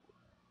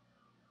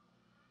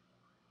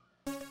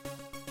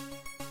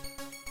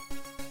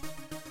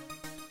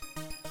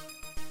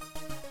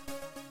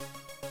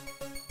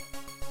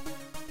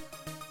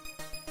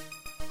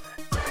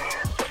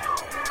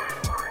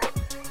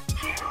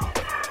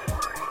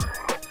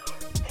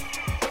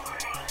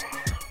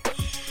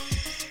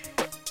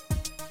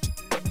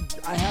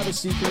I have a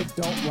secret.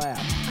 Don't laugh.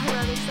 I'd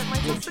rather set my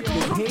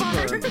testicles The on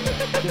fire. paper.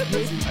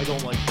 I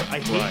don't like. I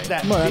hate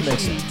that Well, that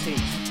makes fishy sense.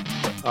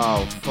 taste.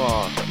 Oh,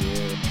 fuck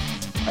you.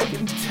 I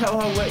can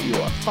tell how wet you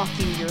are. Fuck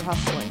you, you're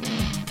hustling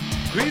me.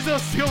 Please don't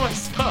steal my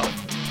stuff.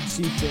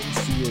 See things,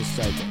 see your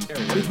psychic.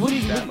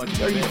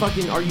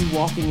 Are you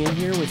walking in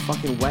here with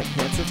fucking wet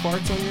cancer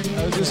farts on your hands?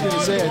 I was just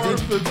gonna say, I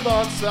think. It's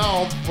not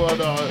south, but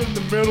in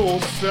the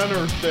middle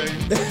center thing.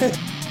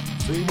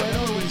 So we went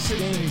on these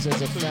things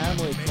as a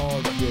family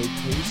called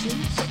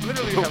vacations.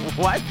 Literally,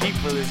 White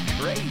people is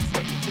crazy.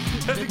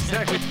 that's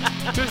exactly.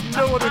 There's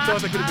no other thought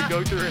that could have been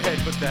going through her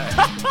head but that.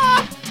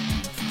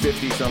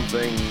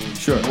 50-something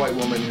white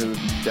woman who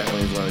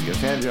definitely is one of the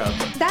hand job.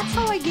 That's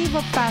how I gave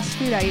up fast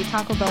food. I ate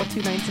Taco Bell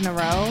 2 nights in a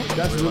row.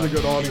 That's really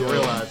good audio.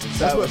 Realizes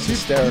That's what was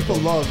hysterical.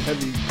 people love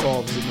heavy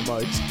calls in the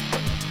mics.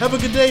 Have a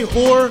good day,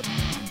 whore.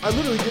 I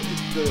literally give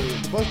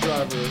the bus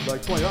driver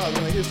like $20.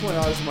 I'm like, here's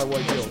 $20 for my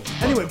white bill.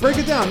 Anyway, break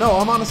it down. No,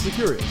 I'm honestly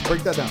curious.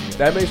 Break that down.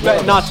 That makes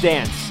But not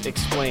dance.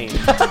 Explain.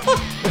 After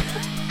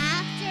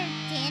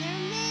dinner,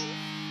 Mint?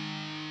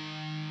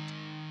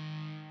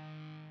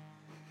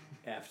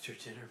 After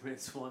dinner,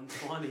 it's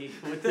 1:20.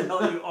 What the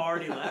hell? You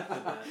already laughed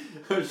at that.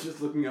 I was just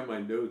looking at my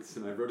notes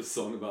and I wrote a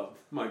song about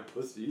my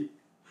pussy.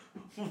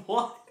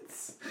 What?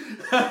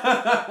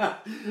 I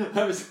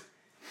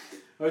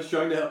was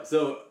trying to help.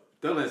 So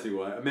don't ask me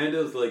why. Amanda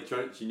was like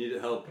she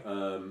needed help.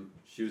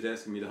 She was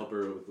asking me to help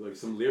her with like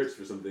some lyrics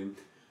for something.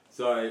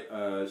 So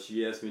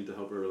she asked me to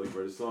help her like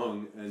write a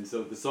song, and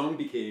so the song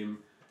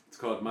it's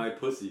called My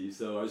Pussy.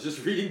 So I was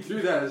just reading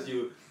through that as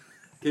you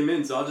came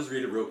in. So I'll just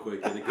read it real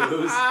quick, and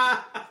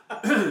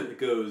it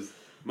goes.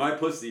 My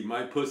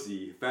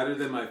pussy, fatter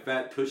than my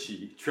fat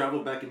tushy.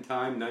 Travel back in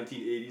time,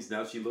 1980s.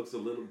 Now she looks a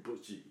little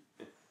bushy.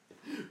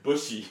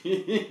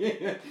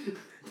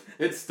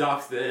 It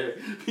stops there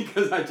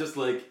because I just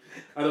I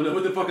don't know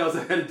what the fuck else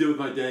I had to do with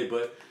my day,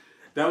 but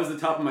that was the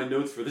top of my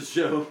notes for the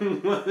show.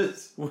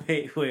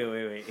 Wait.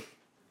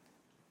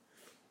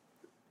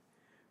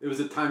 It was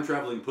a time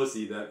traveling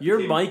pussy that Your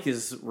mic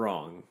is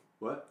wrong.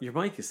 What? Your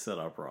mic is set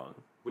up wrong.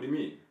 What do you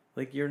mean?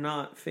 Like you're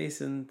not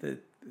facing the.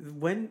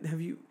 When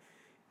have you?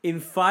 In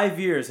 5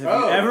 years,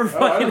 have you ever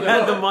fucking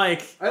had the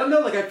mic? I don't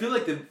know. I feel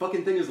like the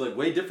fucking thing is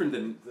way different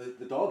than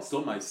the dog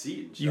stole my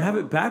seat. And shit. You have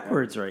it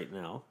backwards right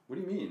now. What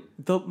do you mean?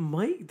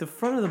 The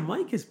front of the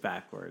mic is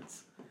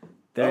backwards.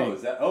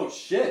 Is that? Oh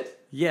shit.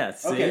 Yeah.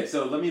 See? Okay,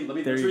 so let's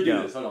redo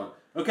go. this. Hold on.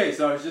 Okay,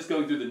 so I was just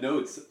going through the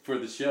notes for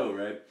the show,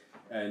 right?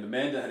 And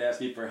Amanda had asked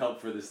me for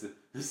help for this to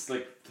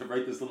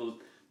write this little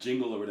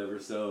jingle or whatever.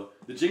 So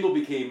the jingle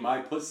became My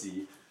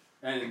Pussy,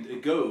 and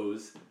it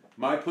goes.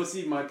 My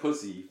pussy,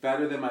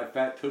 fatter than my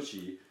fat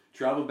tushy.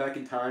 Travel back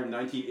in time,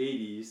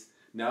 1980s.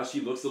 Now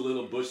she looks a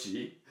little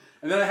bushy.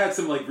 And then I had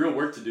some real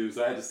work to do,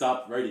 so I had to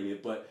stop writing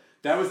it. But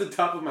that was the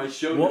top of my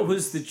show. What notes.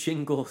 was the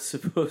jingle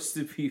supposed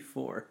to be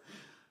for?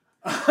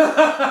 It's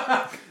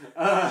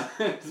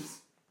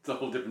a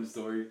whole different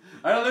story.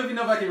 I don't know if you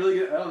know if I can really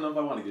get. I don't know if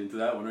I want to get into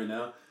that one right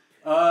now.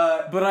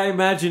 But I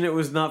imagine it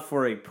was not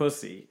for a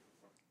pussy.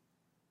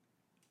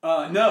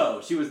 No,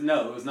 it was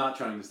not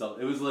trying to sell.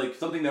 It was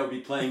something that would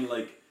be playing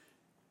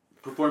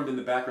performed in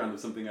the background of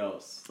something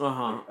else as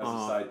a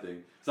side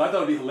thing. So I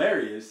thought it'd be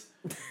hilarious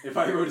if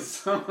I wrote a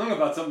song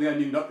about something I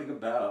knew nothing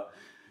about.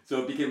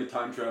 So it became a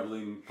time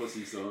traveling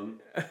pussy song.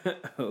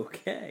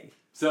 Okay.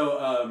 So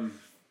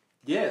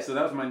so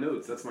that was my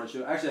notes. That's my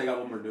show. Actually, I got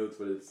one more notes,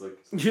 but it's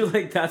You're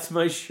that's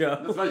my show.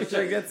 That's my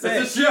show. That's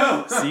the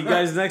show. See you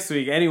guys next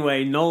week.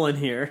 Anyway, Nolan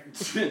here.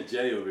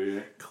 Jay over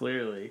here.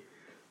 Clearly.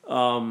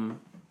 Fucking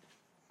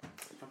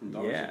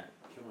dogs Yeah.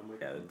 kill my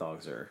mic. Yeah, the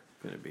dogs are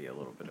going to be a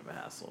little bit of a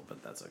hassle,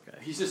 but that's okay.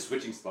 He's just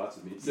switching spots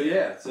with me. So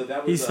so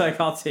that was. He's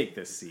I'll take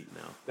this seat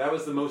now. That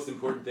was the most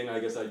important thing I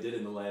guess I did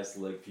in the last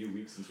few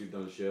weeks since we've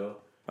done the show.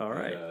 All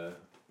right.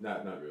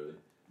 Not really.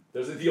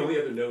 The only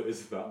other note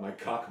is about my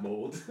cock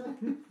mold.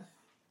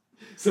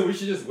 So we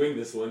should just wing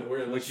this one, or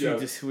Which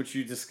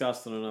you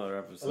discussed on another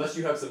episode. Unless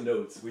you have some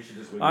notes, we should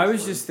just wing. I this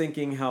was one. just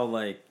thinking how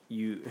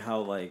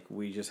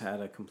we just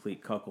had a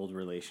complete cuckold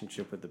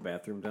relationship with the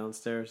bathroom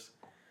downstairs.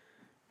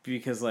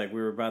 Because we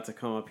were about to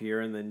come up here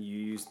and then you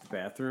used the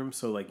bathroom,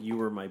 so you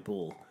were my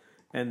bull.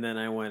 And then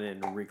I went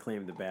in and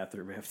reclaimed the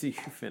bathroom after you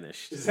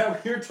finished. Is that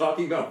what you're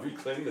talking about,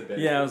 reclaiming the bathroom?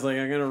 Yeah, I was I'm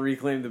going to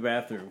reclaim the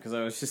bathroom because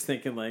I was just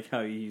thinking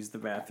how you used the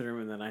bathroom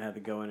and then I had to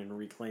go in and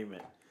reclaim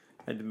it.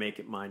 I had to make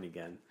it mine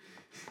again.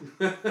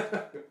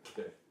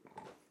 Okay.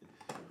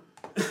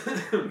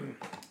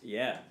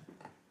 Yeah.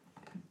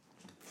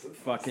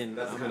 Fucking.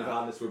 That's the kind of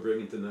hotness we're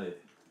bringing tonight.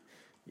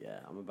 Yeah,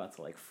 I'm about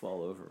to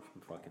fall over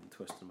from fucking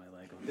twisting my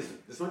leg on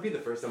This might be the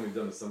first time we've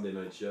done a Sunday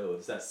night show.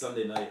 It's that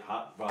Sunday night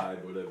hot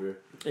vibe, whatever.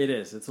 It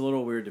is. It's a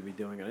little weird to be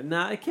doing it.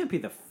 Nah, it can't be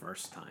the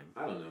first time.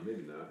 I don't know.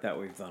 Maybe not. That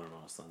we've done it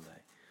on a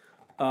Sunday.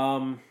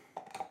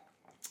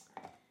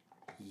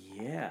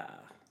 Yeah.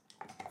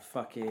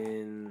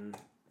 Fucking.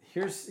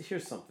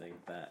 Here's something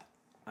that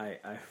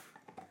I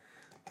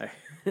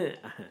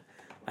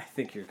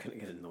think you're gonna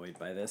get annoyed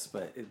by this,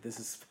 but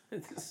this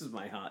is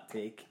my hot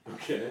take.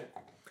 Okay.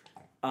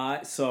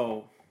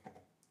 So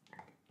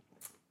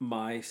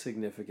my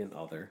significant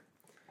other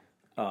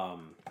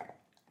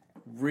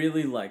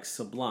really likes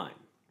Sublime,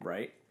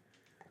 right?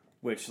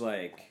 Which,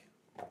 like,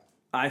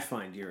 I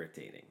find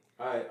irritating.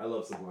 I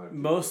love Sublime.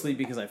 Mostly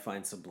because I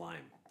find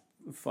Sublime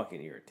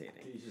fucking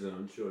irritating. Each his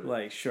own, sure.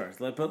 Like, sure.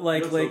 But,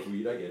 like... You don't smoke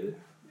weed, I get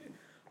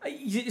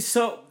it.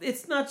 So,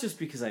 it's not just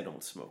because I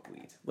don't smoke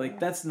weed. Like,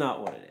 that's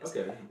not what it is.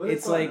 Okay. But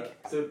It's fine. like...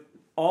 So,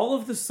 all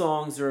of the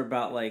songs are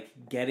about,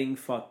 like, getting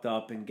fucked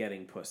up and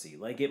getting pussy.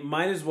 Like, it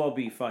might as well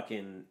be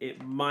fucking...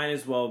 It might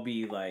as well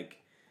be, like,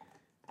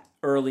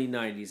 early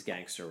 90s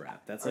gangster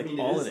rap. That's, like,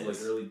 all it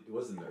is. Like early, it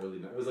wasn't the early...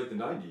 It was, like, the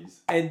 90s.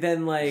 And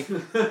then, like...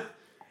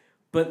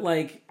 but,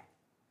 like...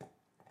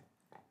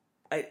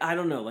 I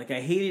don't know. Like, I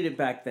hated it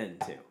back then,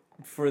 too.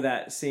 For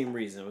that same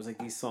reason. It was like,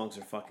 these songs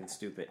are fucking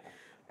stupid.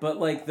 But,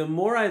 like, the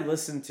more I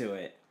listened to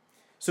it...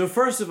 So,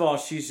 first of all,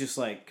 she's just,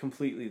 like,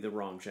 completely the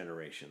wrong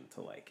generation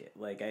to like it.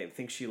 Like, I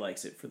think she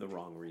likes it for the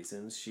wrong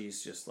reasons.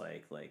 She's just,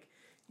 like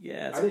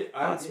yeah, it's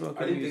I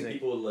didn't think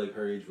people, like,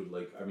 her age would,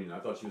 like... I mean, I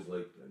thought she was,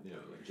 like, you know,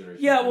 like,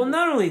 generation... Yeah, well,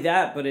 not only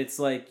that, but it's,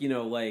 like, you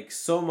know, like,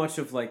 so much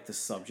of, like, the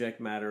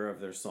subject matter of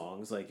their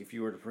songs. Like, if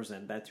you were to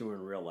present that to her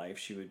in real life,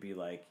 she would be,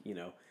 like, you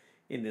know...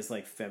 in this,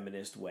 like,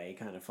 feminist way,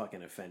 kind of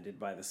fucking offended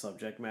by the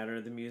subject matter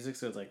of the music.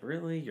 So it's like,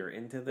 really? You're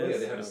into this? Oh, yeah,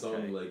 they have a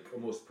song, like,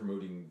 almost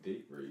promoting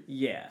date rape.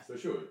 Yeah. So,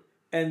 sure.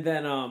 And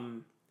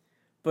then,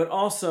 but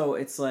also,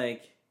 it's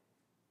like,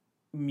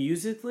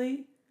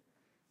 musically,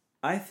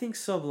 I think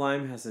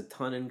Sublime has a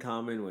ton in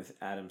common with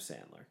Adam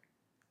Sandler.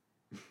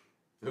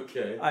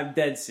 Okay. I'm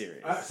dead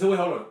serious. So, wait,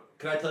 hold on.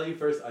 Can I tell you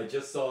first? I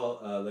just saw,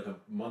 like, a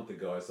month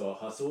ago, I saw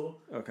Hustle.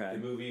 Okay. The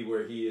movie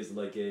where he is,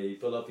 like, a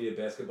Philadelphia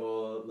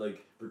basketball,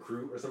 like,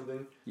 recruit or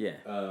something. Yeah.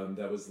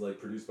 That was, like,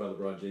 produced by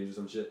LeBron James or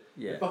some shit.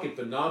 Yeah. They're fucking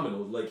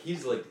phenomenal. Like,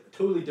 he's, like,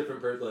 totally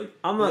different person. Like,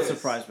 I'm not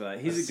surprised by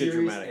that. He's a good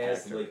dramatic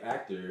actor. Like,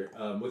 actor,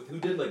 who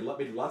did, like,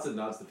 made lots of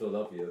nods to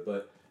Philadelphia.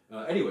 But,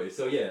 anyway,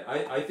 so, yeah,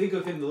 I think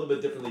of him a little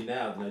bit differently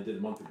now than I did a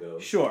month ago.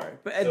 Sure.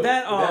 But So,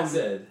 that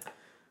said...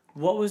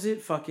 What was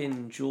it?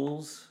 Fucking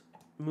Jules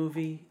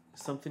movie?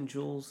 Something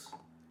Jules?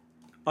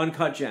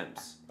 Uncut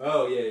Gems.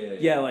 Oh, yeah.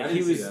 Yeah, like,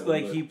 he was,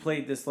 like, one, he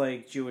played this,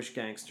 like, Jewish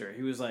gangster.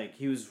 He was, like,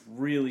 he was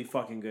really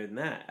fucking good in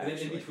that, And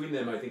actually. then in between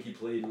them, I think he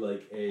played,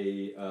 like,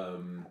 a,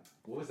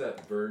 what was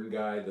that Vern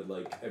guy that,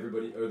 like,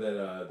 everybody, or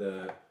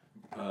that,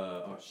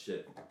 oh,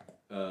 shit.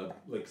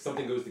 Like,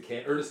 something goes to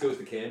camp, Ernest Goes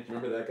to Camp. Do you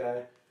remember that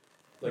guy?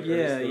 Like,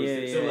 Yeah.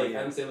 So, like,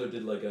 Adam Sandler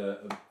did, like,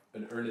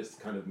 an Ernest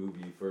kind of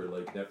movie for,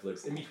 like,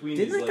 Netflix. In between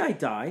Didn't these, that like,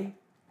 guy die?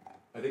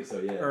 I think so,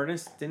 yeah.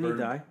 Ernest, didn't he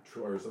die?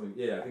 Or something.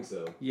 Yeah, I think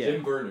so. Yeah.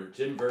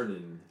 Jim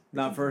Vernon.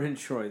 Not Vernon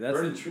Troy. That's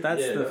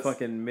Vernon the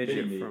fucking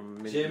midget Mini-Me.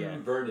 from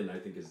Jim Vernon, I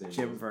think his name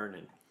Jim was.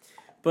 Vernon.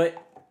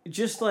 But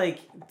just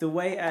like the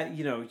way,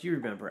 you know, you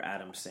remember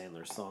Adam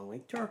Sandler's song,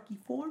 like, turkey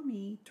for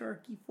me,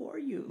 turkey for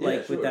you. Yeah,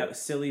 like, sure. with that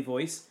silly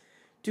voice.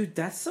 Dude,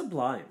 that's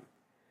sublime.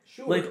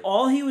 Sure. Like,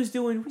 all he was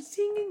doing was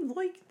singing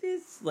like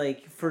this,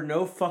 like, for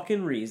no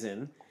fucking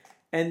reason.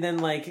 And then,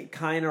 like,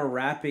 kind of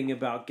rapping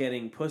about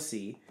getting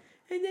pussy.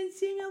 And then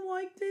singing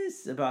like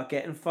this about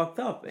getting fucked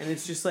up. And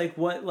it's just like,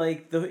 what,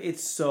 like,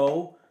 it's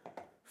so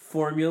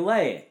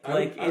formulaic.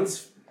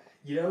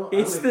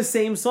 It's the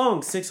same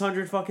song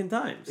 600 fucking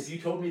times. If you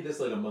told me this,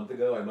 like, a month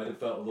ago, I might have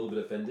felt a little bit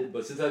offended.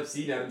 But since I've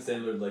seen Adam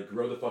Sandler, like,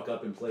 grow the fuck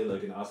up and play,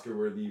 like, an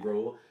Oscar-worthy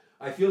role,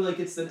 I feel like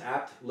it's an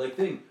apt, like,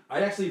 thing.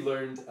 I actually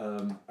learned,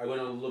 I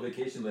went on a little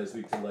vacation last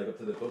week to, like, up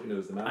to the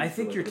Poconos, the mountains. I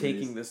think for, like, you're 4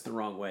 taking days. this the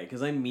wrong way,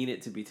 because I mean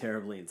it to be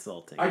terribly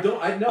insulting. I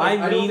don't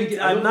think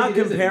I'm not it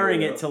is comparing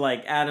anymore, it to,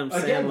 like, Adam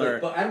Again, Sandler.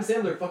 but Adam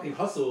Sandler fucking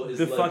Hustle is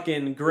the like,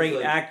 fucking great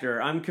like,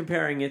 actor. I'm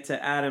comparing it to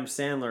Adam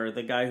Sandler,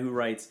 the guy who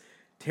writes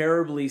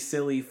terribly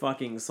silly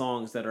fucking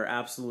songs that are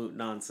absolute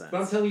nonsense. But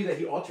I'm telling you that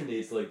he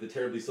alternates, like, the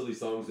terribly silly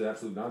songs with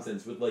absolute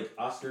nonsense with, like,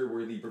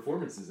 Oscar-worthy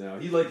performances now.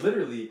 He, like,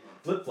 literally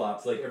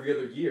flip-flops, like, every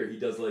other year. He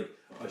does, like,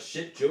 a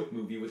shit joke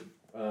movie with,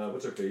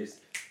 what's her face?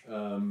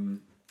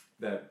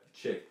 That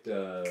chick, I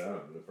don't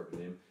know the fucking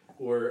name.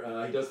 Or,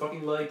 he does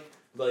fucking,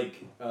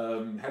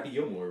 Happy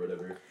Gilmore or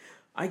whatever.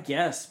 I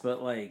guess,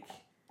 but, like,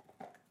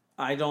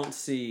 I don't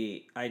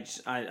see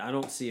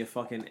a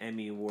fucking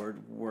Emmy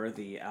Award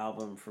worthy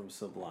album from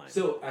Sublime.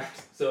 So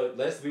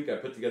last week I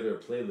put together a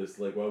playlist,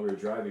 like, while we were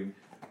driving,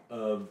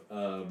 of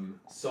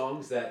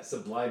songs that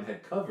Sublime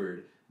had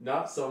covered,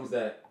 not songs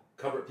that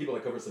people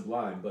that cover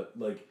Sublime, but,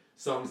 like,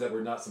 songs that were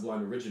not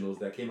Sublime originals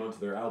that came onto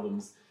their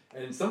albums.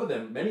 And some of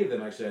them, many of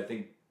them actually, I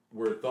think,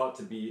 were thought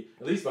to be,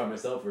 at least by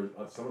myself or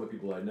some of the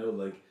people I know,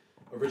 like,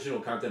 original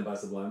content by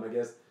Sublime, I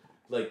guess.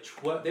 Like,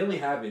 they only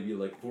have maybe,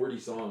 like, 40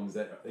 songs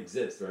that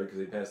exist, right? Because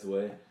they passed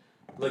away.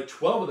 Like,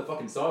 12 of the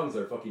fucking songs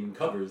are fucking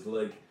covers.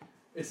 Like,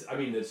 it's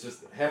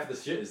just, half the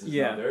shit is just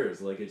not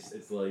theirs. Like,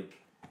 it's like,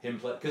 him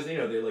play, because, you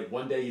know, they're like,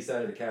 one day he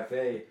sat at a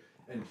cafe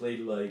and played,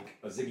 like,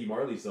 a Ziggy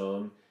Marley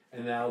song,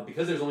 and now,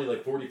 because there's only,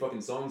 like, 40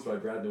 fucking songs by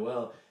Brad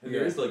Noel, and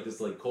there is, like,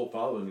 this, like, cult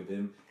following of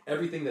him,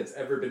 everything that's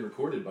ever been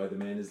recorded by the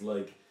man is,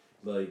 like,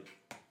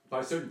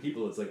 by certain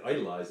people, it's, like,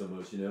 idolized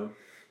almost, you know?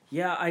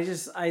 Yeah,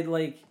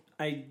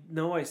 I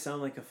know I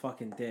sound like a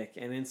fucking dick,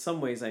 and in some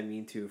ways I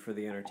mean to for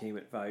the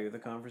entertainment value of the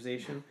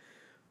conversation,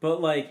 But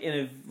like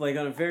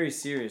on a very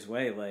serious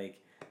way, like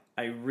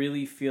I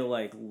really feel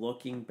like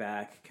looking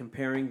back,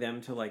 comparing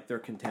them to like their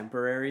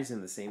contemporaries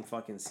in the same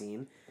fucking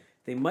scene,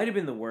 they might have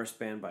been the worst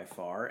band by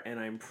far, and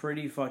I'm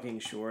pretty fucking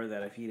sure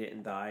that if he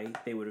didn't die,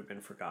 they would have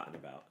been forgotten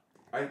about.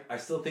 I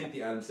still think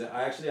the Adam Sandler.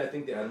 I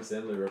think the Adam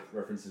Sandler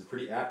reference is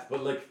pretty apt,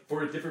 but like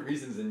for different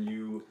reasons than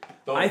you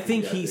thought. I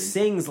think he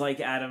sings like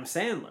Adam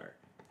Sandler.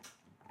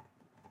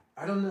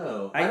 I don't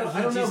know. I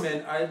don't know,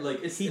 man.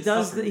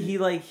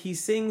 He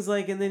sings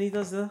like, and then he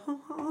does the.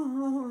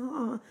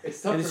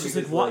 It's tough. And it's just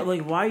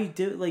like why you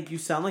do like you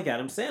sound like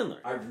Adam Sandler.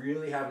 I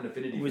really have an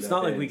affinity. It's for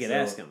not that like we band, could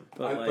ask him,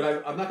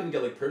 but I'm not gonna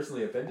get like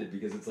personally offended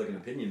because it's like an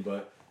opinion,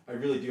 but I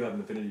really do have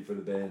an affinity for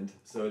the band.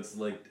 So it's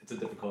like it's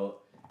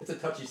a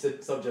touchy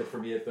subject for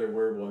me if there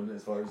were one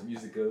as far as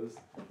music goes.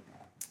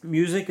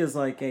 Music is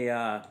like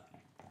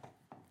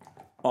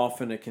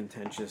often a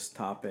contentious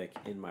topic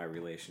in my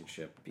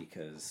relationship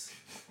because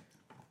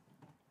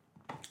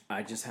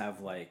I just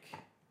have like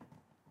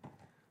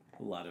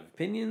a lot of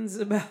opinions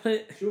about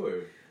it.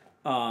 Sure.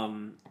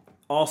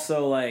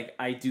 Also, like,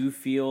 I do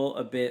feel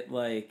a bit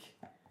like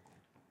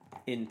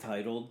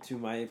entitled to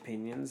my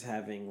opinions,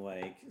 having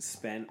like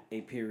spent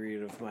a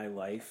period of my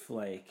life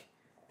like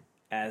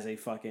as a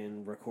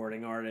fucking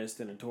recording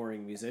artist and a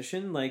touring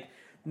musician. Like,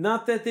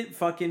 not that it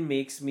fucking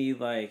makes me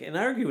like, and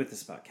I argue with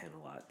this about Ken a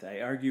lot.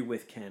 I argue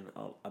with Ken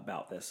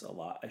about this a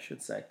lot, I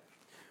should say.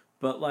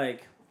 But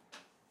like,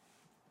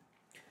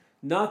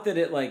 not that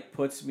it like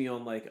puts me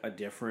on like a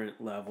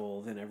different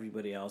level than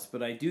everybody else,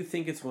 but I do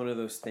think it's one of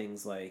those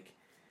things like,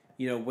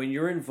 you know, when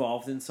you're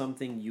involved in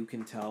something, you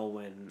can tell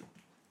when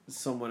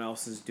someone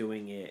else is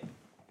doing it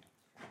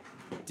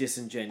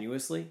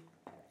disingenuously.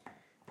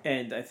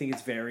 And I think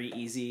it's very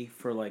easy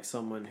for like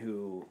someone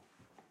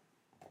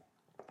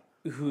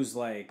who's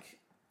like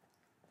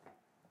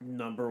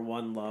number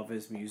one love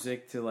is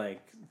music to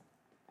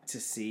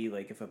see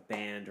like if a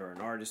band or an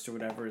artist or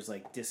whatever is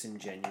like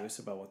disingenuous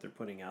about what they're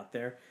putting out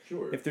there.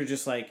 Sure. If they're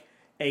just like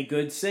a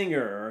good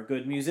singer or a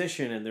good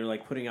musician and they're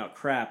like putting out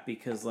crap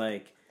because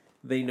like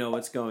they know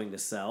it's going to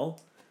sell,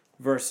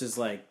 versus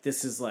like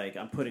this is like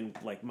I'm putting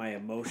like my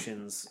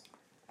emotions,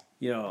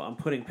 you know, I'm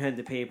putting pen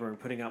to paper and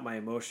putting out my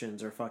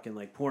emotions, or fucking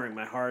like pouring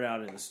my heart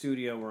out in the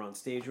studio or on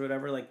stage or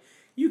whatever. Like,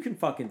 you can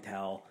fucking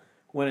tell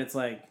when it's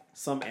like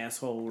some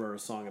asshole wrote a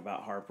song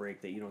about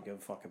heartbreak that you don't give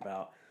a fuck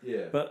about.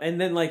 Yeah. But and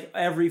then like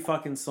every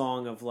fucking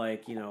song of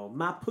like, you know,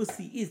 my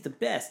pussy is the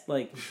best.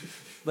 Like,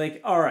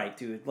 all right,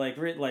 dude. Like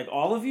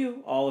all of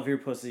your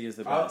pussy is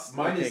the best.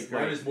 Mine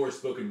is more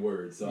spoken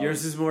word. So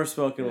yours is more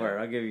spoken word.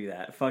 I'll give you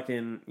that.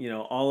 Fucking, you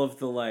know, all of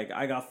the like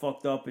I got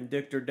fucked up and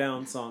dicked her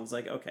down songs.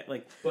 Like, okay,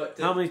 like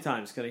how many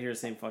times could I hear the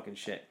same fucking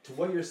shit? To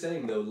what you're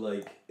saying though,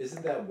 like,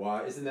 isn't that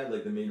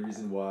like the main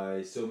reason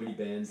why so many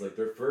bands like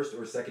their first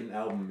or second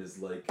album is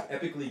like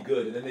epically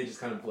good, and then they just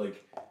kind of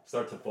like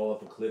start to fall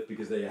off a cliff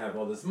because they have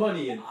all this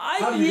money and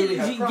how do you really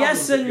have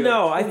yes and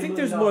no. I think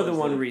there's more than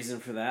one like, reason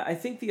for that. I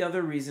think the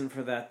other reason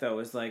for that though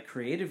is like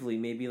creatively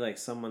maybe like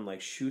someone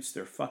like shoots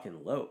their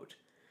fucking load.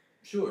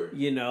 Sure.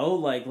 You know,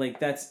 like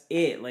that's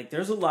it. Like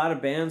there's a lot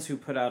of bands who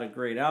put out a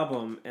great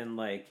album and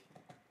like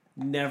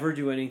never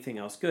do anything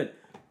else good.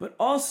 But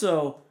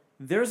also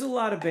there's a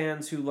lot of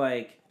bands who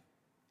like,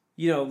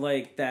 you know,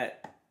 like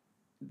that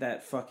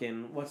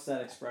fucking, what's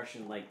that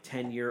expression, like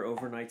 10-year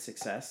overnight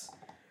success,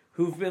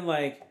 who've been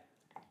like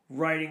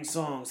writing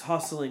songs,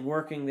 hustling,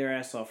 working their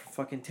ass off for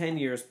fucking 10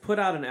 years, put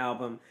out an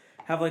album,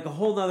 have like a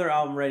whole nother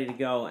album ready to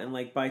go, and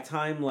like by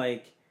time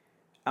like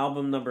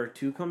album number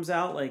 2 comes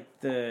out, like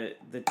the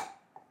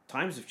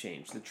times have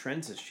changed, the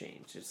trends has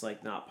changed, it's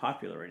like not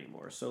popular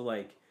anymore. So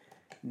like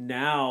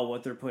now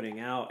what they're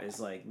putting out is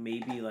like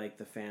maybe like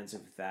the fans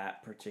of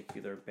that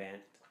particular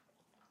band,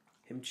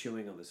 him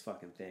chewing on this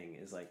fucking thing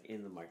is like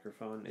in the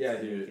microphone. Yeah,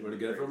 dude, you want to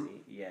get it from him?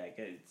 Yeah,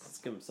 let's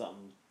give him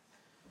something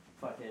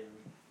fucking.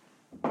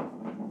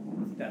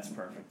 That's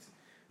perfect.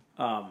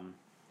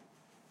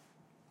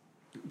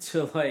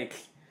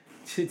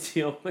 To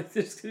deal with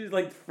this,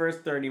 like the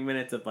first 30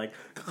 minutes of like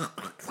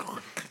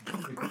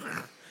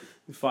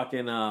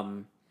fucking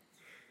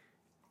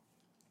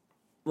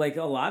like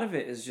a lot of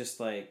it is just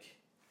like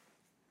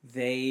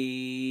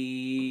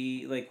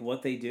they like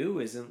what they do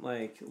isn't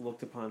like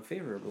looked upon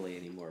favorably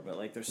anymore, but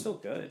like they're still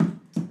good.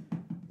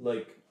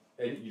 Like,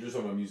 and you're just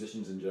talking about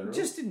musicians in general?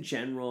 Just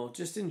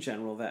in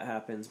general that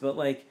happens, but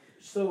like.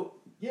 So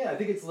yeah, I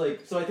think it's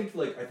like I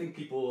think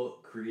people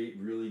create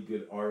really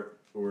good art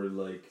or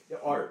like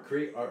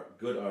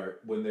good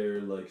art when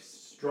they're like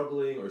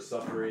struggling or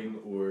suffering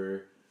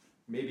or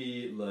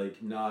maybe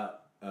like not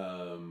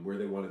where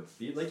they want to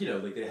be, like, you know,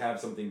 like they have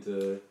something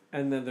to,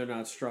 and then they're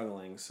not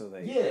struggling, so they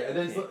and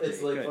then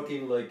it's like good.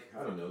 Fucking like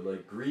I don't know,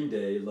 like Green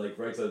Day like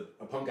writes a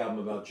punk album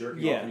about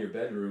jerking off in your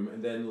bedroom,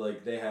 and then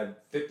like they have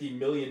 $50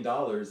 million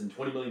and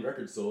 20 million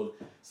records sold.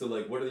 So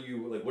like what are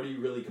you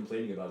really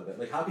complaining about that?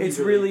 Like how can it's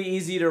really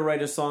easy to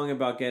write a song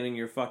about getting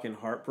your fucking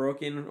heart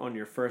broken on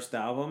your first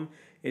album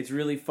it's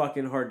really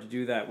fucking hard to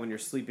do that when you're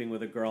sleeping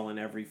with a girl in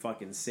every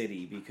fucking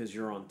city because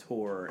you're on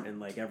tour and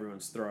like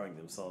everyone's throwing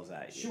themselves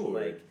at you.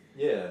 Sure. Like,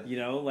 yeah. you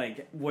know,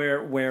 like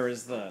where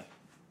is the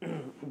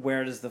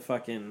where does the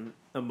fucking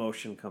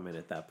emotion come in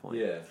at that point?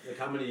 Yeah. Like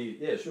how many?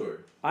 Yeah, sure.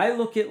 I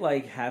look at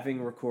like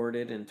having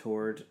recorded and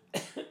toured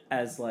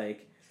as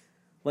like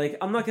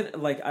I'm not gonna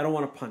like I don't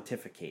want to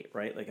pontificate,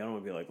 right? Like I don't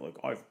want to be like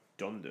I've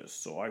done this,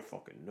 so I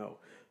fucking know.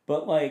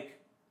 But like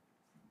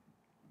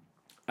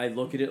I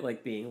look at it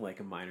like being like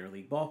a minor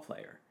league ball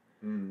player.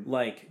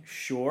 Like,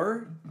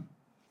 sure,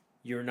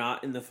 you're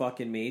not in the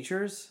fucking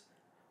majors,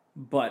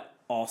 but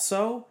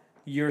also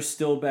you're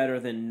still better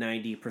than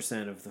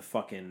 90% of the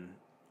fucking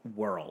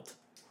world.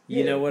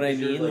 You know what I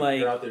mean? Like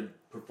you're out there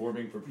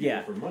performing for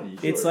people for money.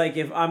 Sure. It's like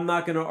if I'm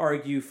not gonna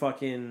argue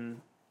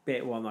fucking.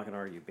 Well, I'm not going to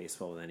argue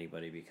baseball with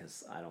anybody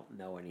because I don't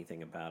know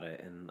anything about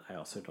it and I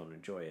also don't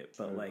enjoy it.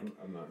 But like,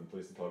 I'm not in a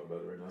place to talk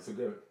about it right now, so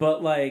good.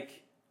 But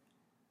like,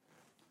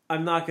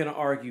 I'm not going to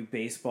argue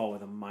baseball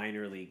with a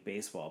minor league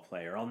baseball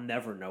player. I'll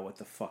never know what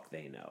the fuck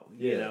they know.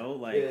 You know,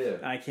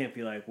 like I can't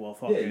be like, well,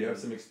 fucking. Yeah, you have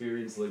some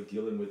experience like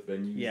dealing with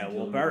venues. Yeah,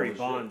 well, Barry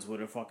Bonds would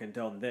have fucking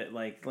done that.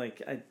 Like,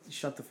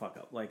 shut the fuck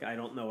up. Like, I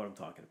don't know what I'm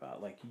talking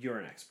about. Like, you're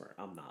an expert.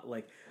 I'm not.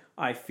 Like.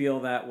 I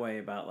feel that way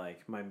about,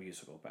 like, my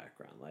musical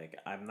background. Like,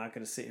 I'm not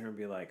going to sit here and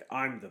be like,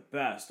 I'm the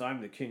best,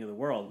 I'm the king of the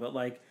world. But,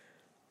 like,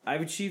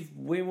 I've achieved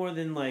way more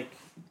than, like,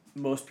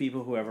 most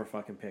people who ever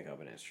fucking pick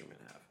up an instrument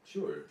have.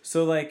 Sure.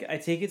 So, like, I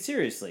take it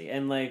seriously.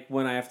 And, like,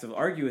 when I have to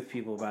argue with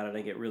people about it,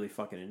 I get really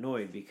fucking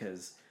annoyed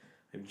because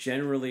I'm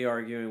generally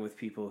arguing with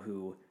people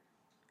who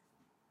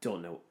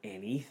don't know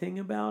anything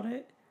about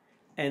it.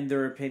 And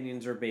their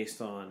opinions are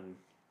based on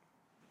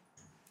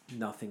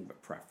nothing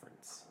but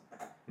preference.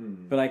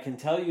 But I can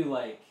tell you,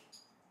 like,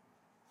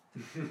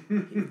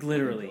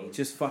 literally,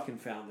 just fucking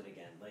found it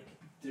again. Like,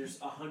 there's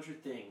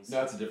 100 things. No,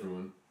 that's a different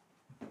one.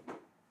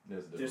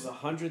 There's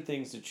 100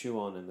 things to chew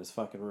on in this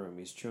fucking room.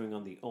 He's chewing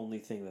on the only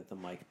thing that the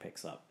mic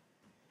picks up.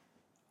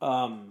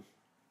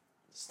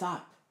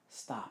 Stop.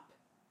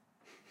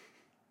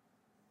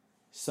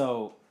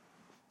 So,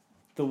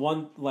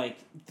 the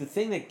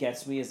thing that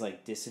gets me is,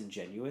 like,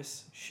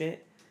 disingenuous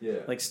shit.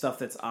 Yeah. Like, stuff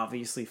that's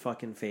obviously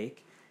fucking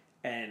fake.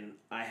 And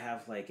I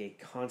have, like, a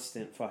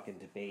constant fucking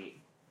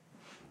debate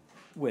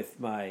with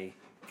my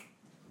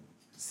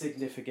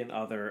significant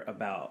other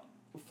about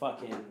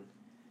fucking,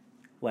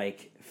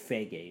 like,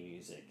 reggae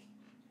music.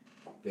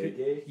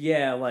 Reggae?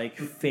 Yeah, like,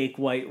 fake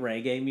white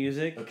reggae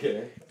music.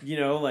 Okay. You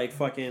know, like,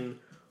 fucking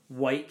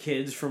white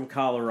kids from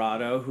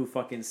Colorado who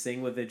fucking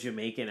sing with a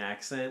Jamaican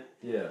accent.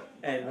 Yeah.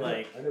 And,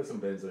 I know some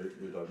bands that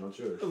you're talking about,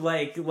 sure.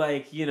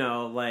 Like, you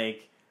know,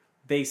 like...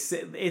 They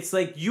say, it's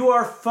like you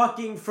are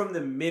fucking from the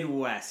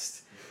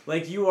Midwest.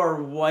 Like you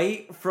are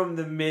white from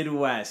the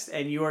Midwest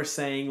and you are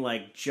saying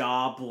like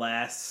 "Jah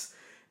bless"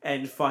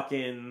 and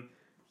fucking,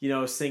 you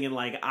know, singing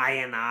like "I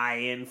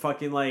and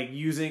fucking like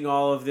using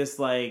all of this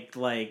like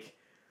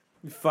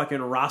fucking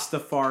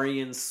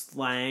Rastafarian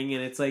slang,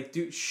 and it's like,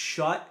 dude,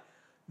 shut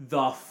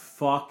the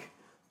fuck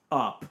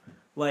up.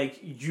 Like,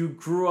 you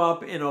grew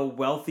up in a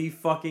wealthy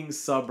fucking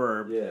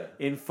suburb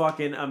in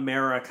fucking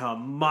America,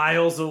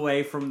 miles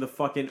away from the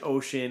fucking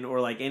ocean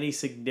or, like, any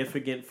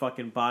significant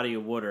fucking body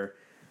of water.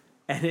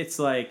 And it's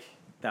like,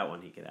 that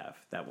one he could have.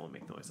 That won't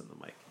make noise on the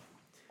mic.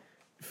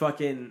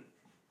 Fucking,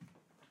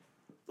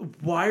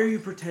 why are you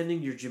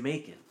pretending you're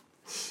Jamaican?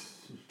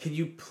 Can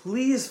you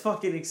please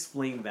fucking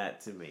explain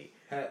that to me?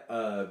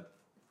 Are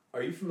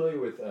you familiar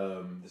with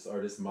this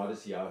artist,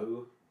 Modest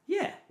Yahoo?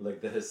 Yeah.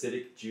 Like the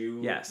Hasidic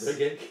Jew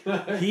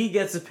reggae? He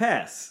gets a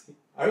pass.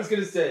 I was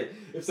going to say,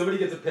 if somebody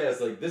gets a pass,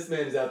 like this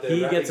man is out there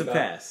rapping about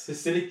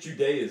Hasidic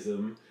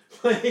Judaism,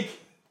 like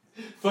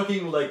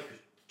fucking like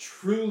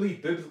truly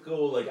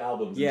biblical like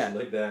albums and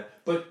shit like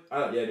that. But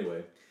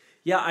anyway.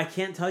 Yeah, I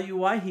can't tell you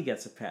why he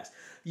gets a pass.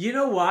 You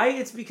know why?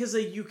 It's because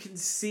like you can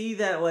see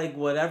that like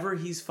whatever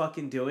he's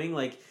fucking doing,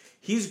 like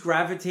he's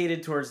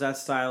gravitated towards that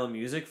style of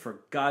music for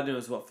God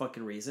knows what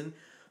fucking reason.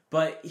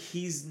 But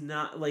he's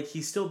not, like,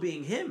 he's still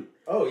being him.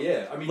 Oh,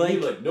 yeah. I mean,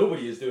 like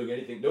nobody is doing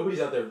anything.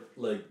 Nobody's out there,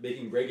 like,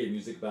 making reggae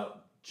music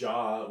about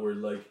Jah or,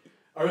 like...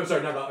 Or, I'm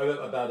sorry, not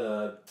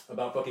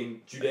about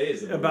fucking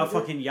Judaism. About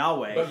fucking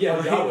Yahweh. But,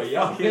 yeah, Yahweh.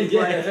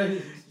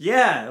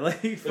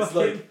 It's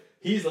fucking...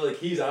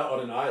 He's out on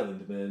an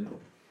island, man.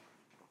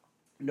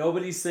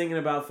 Nobody's singing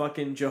about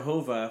fucking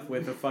Jehovah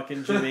with a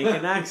fucking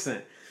Jamaican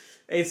accent.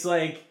 It's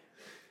like,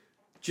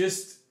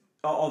 just...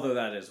 Although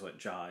that is what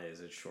Jah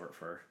is, it's short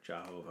for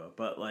Jehovah.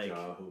 But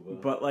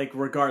like,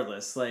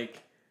 regardless,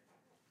 like,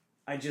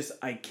 I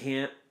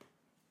can't,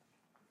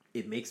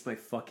 it makes my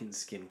fucking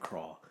skin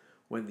crawl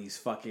when these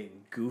fucking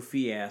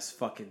goofy ass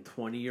fucking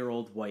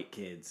 20-year-old white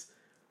kids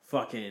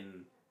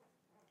fucking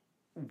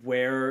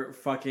wear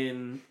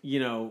fucking, you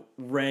know,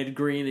 red,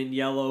 green, and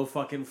yellow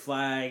fucking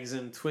flags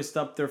and twist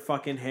up their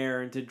fucking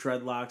hair into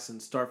dreadlocks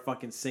and start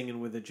fucking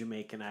singing with a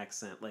Jamaican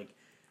accent. Like,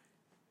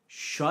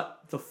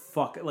 shut the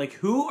fuck... Like,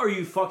 who are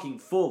you fucking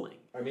fooling?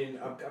 I mean,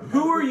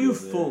 who are you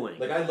fooling?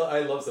 Like, I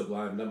love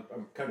Sublime, and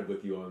I'm kind of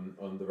with you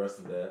on the rest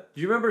of that.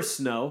 Do you remember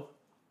Snow?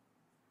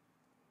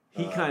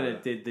 He kind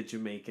of did the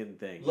Jamaican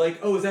thing. Like,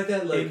 oh, is that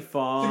like...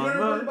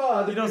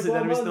 Informer. You don't say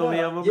that, know me,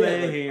 I'm a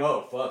baby.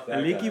 Oh, fuck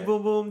that Leaky guy.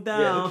 boom boom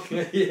down.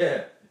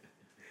 Yeah.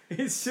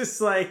 It's just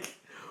like,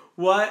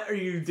 what are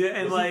you doing?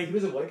 And like, he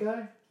was a white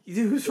guy?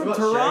 Who's What from about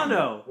Toronto?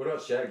 Shaggy? What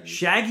about Shaggy?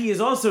 Shaggy is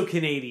also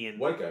Canadian.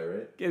 White guy,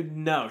 right?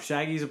 No,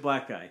 Shaggy's a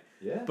black guy.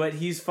 Yeah. But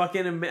he's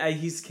fucking,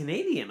 he's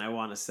Canadian, I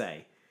want to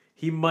say.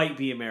 He might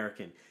be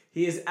American.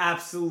 He is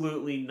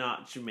absolutely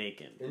not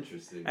Jamaican.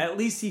 Interesting. At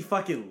least he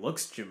fucking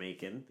looks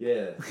Jamaican.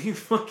 Yeah. He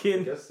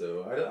fucking... I guess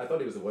so. I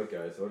thought he was a white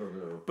guy, so I don't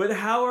know. But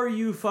how are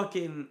you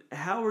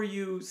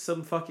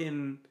some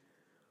fucking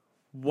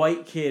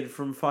white kid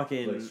from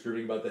fucking... Like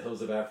screaming about the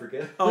hills of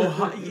Africa?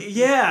 Oh,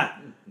 yeah.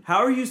 How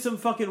are you some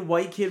fucking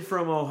white kid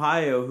from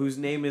Ohio whose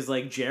name is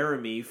like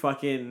Jeremy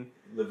fucking...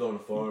 Lived on a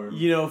farm.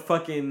 You know,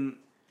 fucking...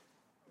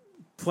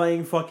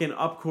 Playing fucking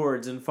up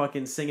chords and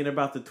fucking singing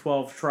about the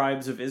 12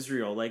 tribes of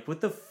Israel. Like,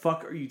 what the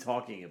fuck are you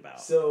talking about?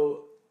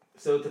 So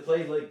to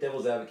play like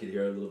devil's advocate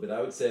here a little bit,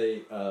 I would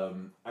say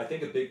I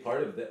think a big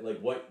part of that, like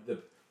what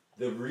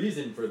the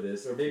reason for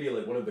this, or maybe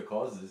like one of the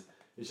causes,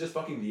 is just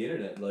fucking the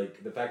internet.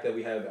 Like the fact that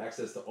we have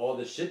access to all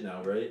this shit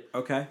now, right?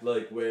 Okay.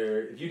 Like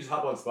where if you just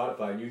hop on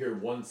Spotify and you hear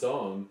one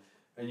song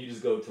and you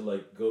just go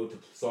to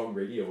song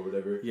radio or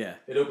whatever, yeah,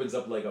 it opens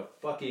up like a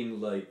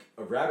fucking like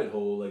a rabbit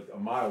hole like a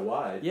mile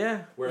wide.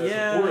 Yeah. Whereas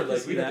yeah, before,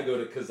 like we'd have to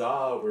go to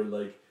Kazaa or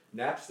like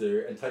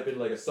Napster and type in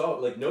like a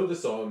song, like know the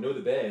song, know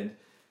the band,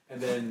 and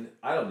then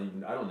I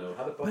don't know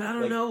how the fuck. But I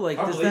don't know, like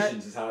does that?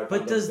 Is how I but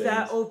found does other that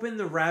bands. open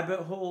the rabbit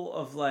hole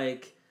of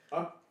like,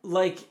 I'm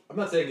I'm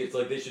not saying it's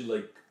like they should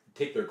like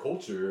take their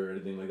culture or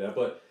anything like that,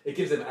 but it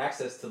gives them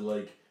access to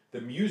like the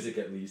music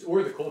at least,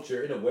 or the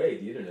culture in a way.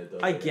 The internet does.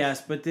 I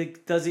guess, but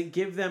does it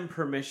give them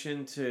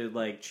permission to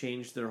like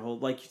change their whole?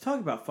 Like you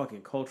talk about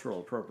fucking cultural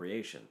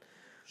appropriation.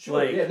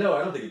 Sure. Like, yeah. No,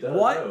 I don't think it does.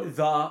 What no.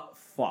 the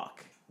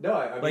fuck? No,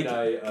 I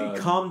mean,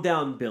 calm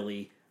down,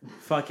 Billy.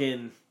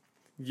 Fucking,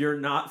 you're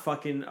not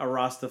fucking a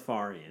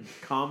Rastafarian.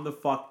 Calm the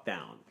fuck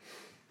down.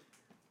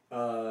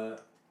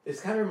 It's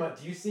kind of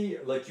do you see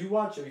like do you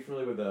watch? Are you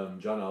familiar with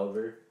John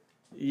Oliver?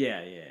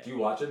 Yeah. Do you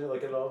watch him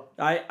like at all?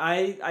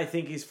 I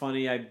think he's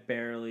funny. I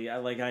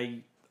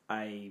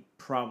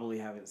probably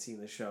haven't seen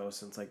the show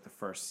since like the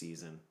first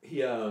season. He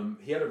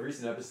had a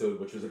recent episode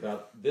which was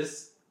about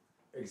this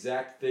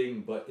exact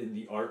thing, but in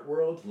the art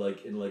world,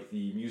 like in like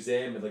the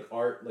museum and like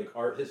art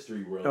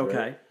history world. Okay.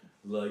 Right?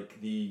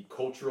 Like the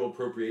cultural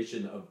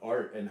appropriation of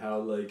art and how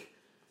like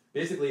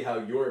basically how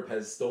Europe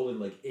has stolen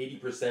like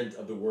 80%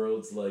 of the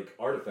world's like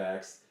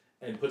artifacts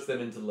and puts them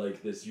into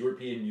like this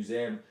European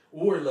museum,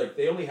 or like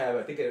they only have,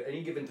 I think at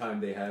any given time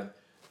they have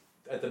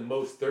at the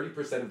most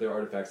 30% of their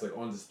artifacts like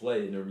on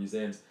display in their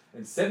museums,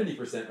 and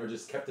 70% are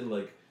just kept in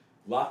like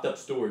locked up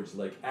storage,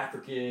 like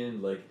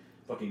African, like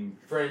fucking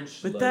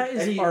French. But like, that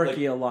is any,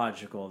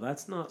 archaeological.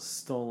 That's not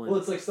stolen.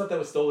 Well, it's like stuff that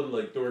was stolen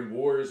like during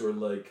wars or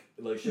like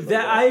shit that. like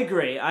that. I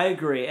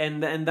agree,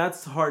 and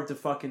that's hard to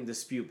fucking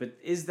dispute. But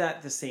is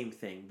that the same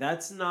thing?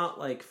 That's not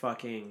like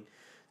fucking.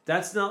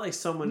 That's not like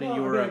someone in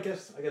Europe I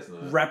guess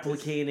not.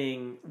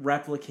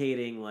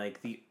 replicating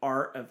like the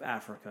art of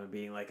Africa and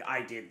being like,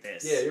 I did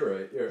this. Yeah, you're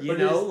right. You're right. You but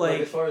know,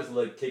 like as far as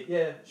like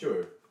yeah,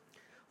 sure.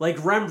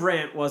 Like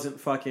Rembrandt wasn't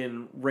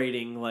fucking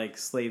raiding like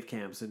slave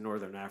camps in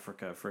northern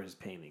Africa for his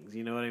paintings.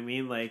 You know what I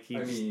mean? Like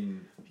he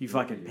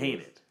fucking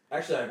painted.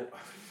 Actually,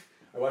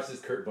 I watched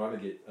this Kurt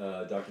Vonnegut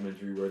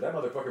documentary where that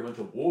motherfucker went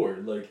to war.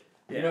 Like,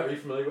 are you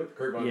familiar with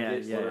Kurt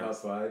Vonnegut,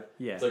 Slaughterhouse 5?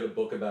 Yeah. It's like a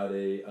book about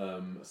a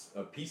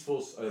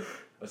peaceful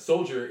a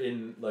soldier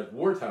in like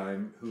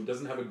wartime who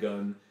doesn't have a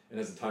gun and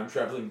has a time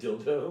traveling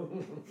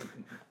dildo.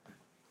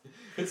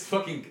 It's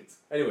fucking.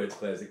 Anyway, it's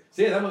classic.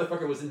 So yeah, that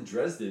motherfucker was in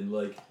Dresden.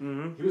 Like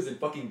he was in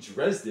fucking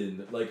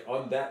Dresden, like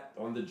on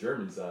the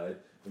German side,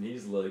 and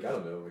he's like, I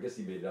don't know. I guess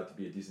he made it out to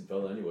be a decent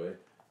fella anyway.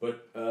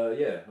 But yeah, I don't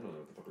know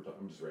what the fuck we're talking.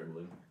 I'm just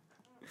rambling.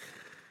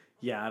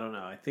 Yeah, I don't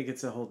know. I think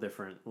it's a whole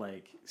different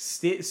like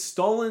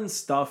stolen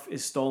stuff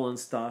is stolen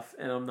stuff,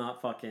 and I'm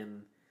not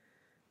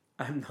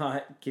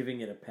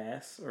giving it a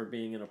pass or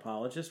being an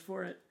apologist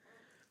for it,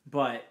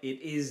 but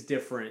it is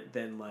different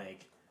than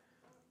like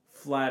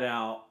flat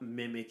out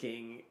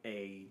mimicking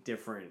a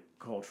different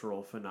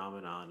cultural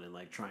phenomenon and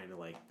like trying to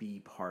like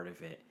be part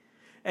of it.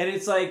 And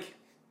it's like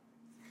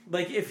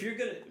if you're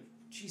gonna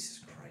Jesus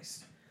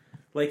Christ,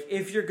 like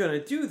if you're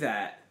gonna do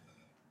that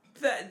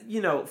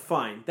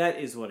fine, that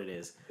is what it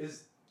is.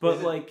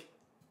 But like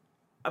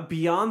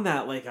beyond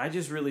that, like I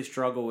just really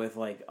struggle with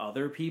like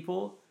other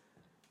people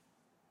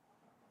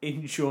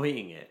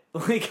enjoying it.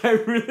 Like I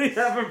really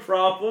have a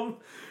problem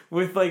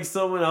with like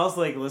someone else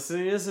like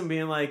listening to this and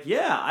being like,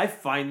 yeah, I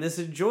find this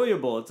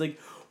enjoyable. It's like,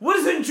 what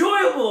is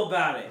enjoyable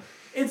about it?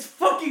 It's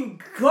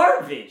fucking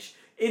garbage.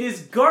 It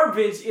is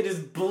garbage. It is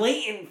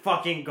blatant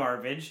fucking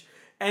garbage.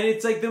 And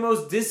it's like the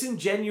most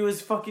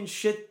disingenuous fucking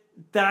shit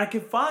that I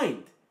could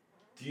find.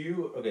 Do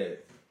you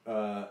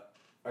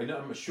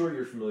I'm sure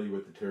you're familiar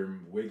with the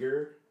term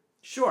wigger.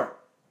 Sure.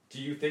 Do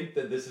you think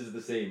that this is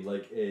the same,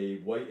 like a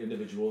white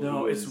individual?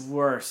 No, it's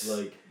worse.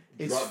 Like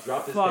It's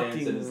dropped his fucking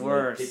pants and is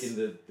worse. like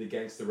taking the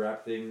gangster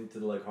rap thing to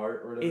the like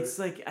heart or whatever. It's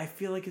like I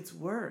feel like it's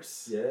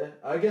worse. Yeah,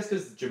 I guess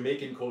because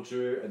Jamaican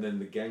culture and then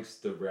the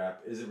gangster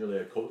rap isn't really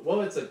a culture.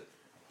 Well, it's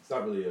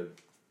not really a.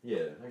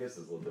 Yeah, I guess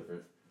it's a little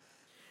different.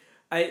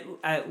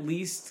 At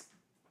least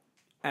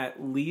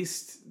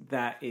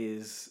that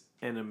is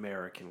an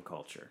American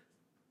culture,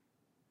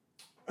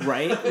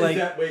 right?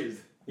 Like,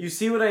 you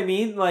see what I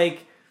mean?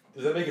 Like,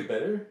 does that make it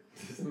better?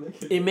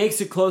 It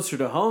makes it closer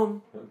to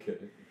home. Okay.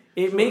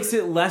 It makes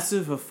it less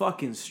of a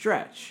fucking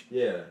stretch.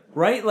 Yeah.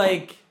 Right?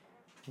 Like,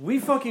 we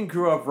fucking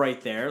grew up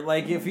right there.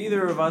 Like, if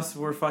either of us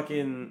were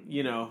fucking,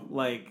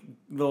 like,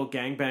 little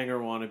gangbanger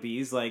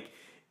wannabes, like,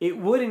 it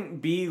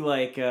wouldn't be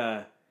like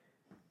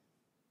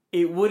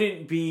it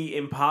wouldn't be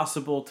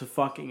impossible to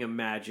fucking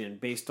imagine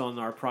based on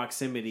our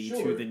proximity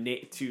to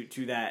the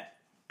to that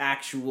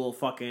actual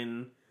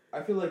fucking.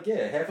 I feel like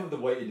half of the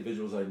white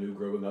individuals I knew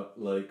growing up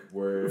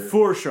were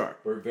for sure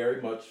were very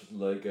much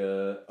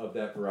of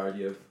that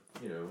variety of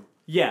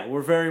Yeah,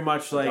 we're very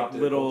much like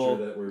little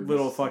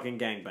just, fucking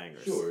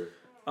gangbangers. Sure.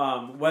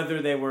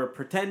 Whether they were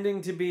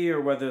pretending to be or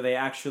whether they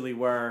actually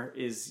were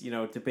is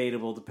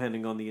debatable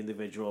depending on the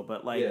individual.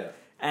 But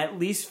at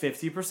least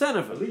 50%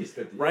 of them, at least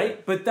 50,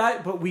 right?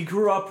 Yeah. But we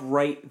grew up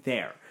right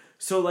there.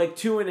 So like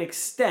to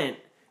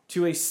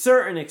a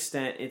certain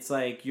extent, it's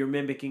like you're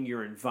mimicking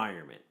your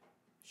environment.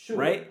 Sure,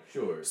 right?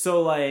 Sure.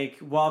 So, like,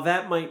 while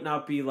that might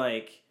not be,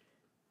 like,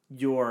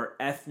 your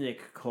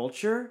ethnic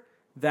culture,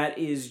 that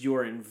is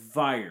your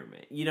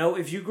environment.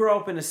 If you grow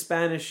up in a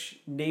Spanish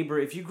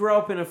if you grow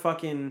up in a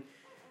fucking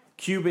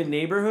Cuban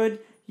neighborhood,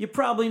 you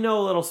probably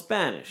know a little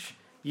Spanish.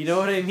 You know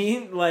what I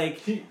mean?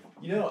 Like,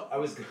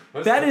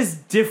 that is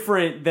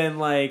different than,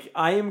 like,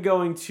 I am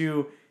going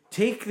to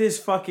take this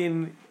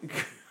fucking...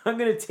 I'm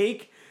going to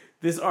take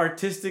this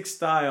artistic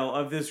style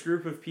of this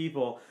group of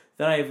people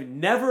that I've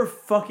never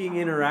fucking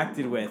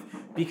interacted with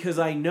because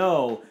I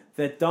know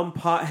that dumb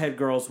pothead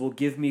girls will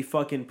give me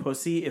fucking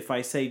pussy if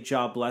I say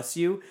 "Ja bless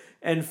you"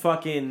 and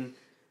fucking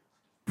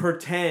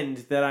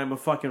pretend that I'm a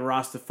fucking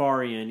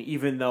Rastafarian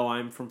even though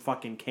I'm from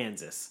fucking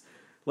Kansas.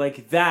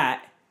 Like,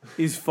 that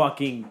is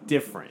fucking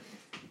different.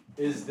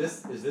 Is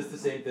this the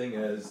same thing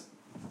as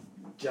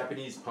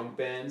Japanese punk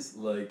bands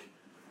like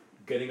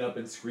getting up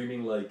and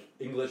screaming like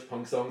English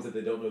punk songs that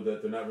they don't know,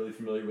 that they're not really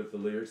familiar with the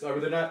lyrics, or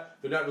they're not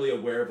really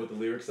aware of what the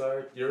lyrics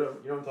are? You know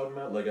what I'm talking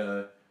about? Like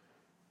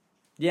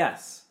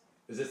Yes.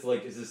 Is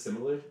this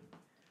similar?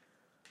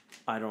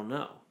 I don't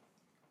know.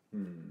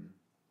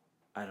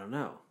 I don't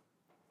know.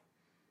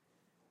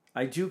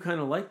 I do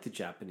kind of like the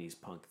Japanese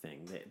punk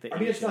thing. I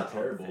mean, it's not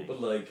terrible, but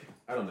like,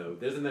 I don't know.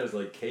 There's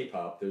like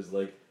K-pop. There's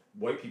like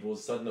white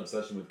people's sudden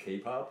obsession with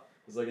K-pop.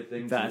 It's like a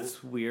thing.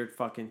 That's weird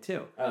fucking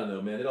too. I don't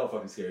know, man. It all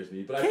fucking scares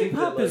me. But K-pop I think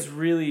that, like, is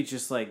really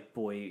just like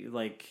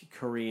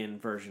Korean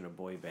version of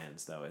boy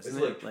bands, though, isn't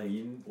it? It's like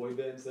tween boy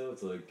bands, though.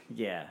 It's like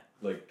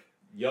like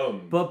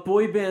young. But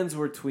boy bands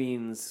were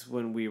tweens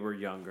when we were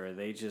younger.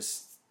 They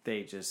just.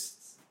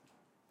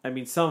 I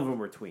mean, some of them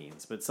were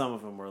tweens, but some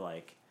of them were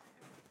like,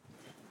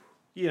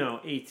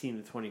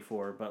 18 to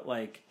 24. But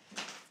like.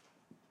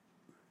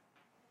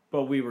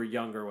 But we were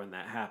younger when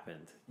that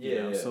happened.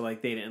 Yeah. So,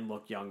 like, they didn't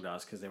look young to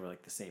us because they were,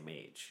 like, the same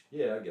age.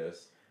 Yeah, I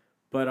guess.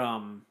 But, I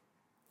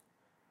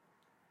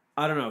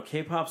don't know.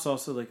 K-pop's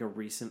also, like, a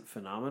recent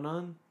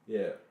phenomenon.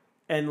 Yeah.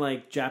 And,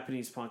 like,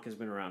 Japanese punk has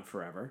been around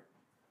forever.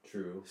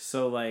 True.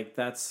 So, like,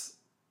 that's...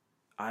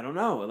 I don't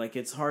know. Like,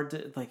 it's hard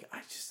to... Like,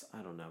 I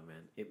don't know,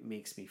 man. It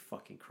makes me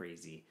fucking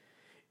crazy.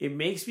 It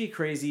makes me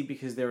crazy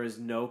because there is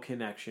no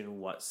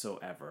connection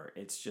whatsoever.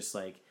 It's just,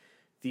 like,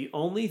 the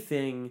only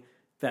thing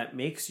that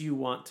makes you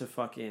want to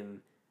fucking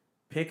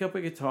pick up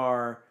a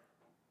guitar,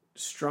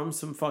 strum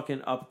some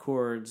fucking up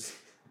chords,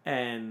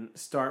 and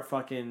start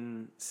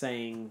fucking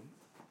saying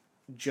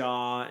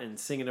 "Jaw" and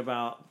singing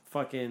about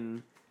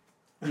fucking,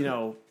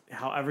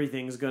 how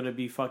everything's gonna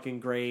be fucking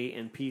great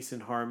and peace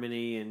and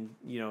harmony and,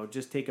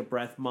 just take a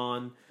breath,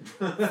 mon.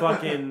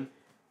 Fucking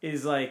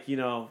is like,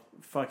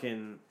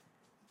 fucking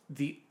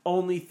the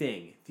only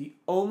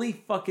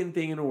fucking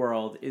thing in the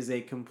world is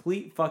a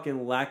complete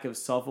fucking lack of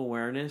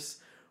self-awareness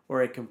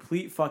or a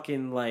complete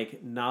fucking,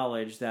 like,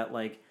 knowledge that,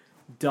 like,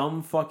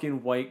 dumb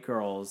fucking white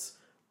girls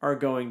are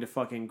going to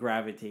fucking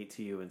gravitate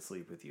to you and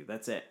sleep with you.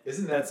 That's it.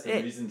 Isn't that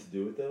the reason to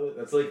do it, though?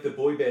 That's like the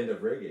boy band of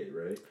reggae,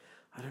 right?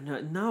 I don't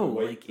know. No,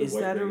 is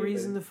that a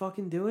reason to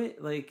fucking do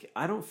it? Like,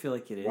 I don't feel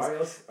like it is. Why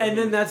else?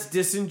 Then that's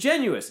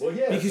disingenuous. Well,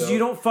 yeah, because you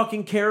don't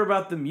fucking care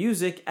about the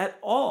music at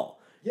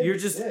all. Yeah, You're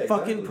just fucking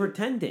exactly.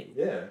 pretending.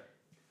 Yeah.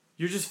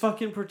 You're just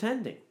fucking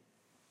pretending.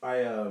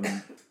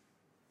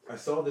 I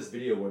saw this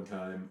video one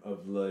time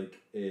of like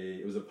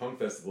it was a punk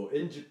festival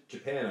in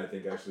Japan, I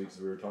think, actually,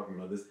 because we were talking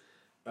about this.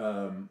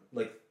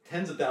 Like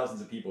tens of thousands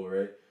of people,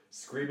 right,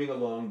 screaming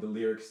along the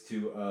lyrics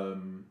to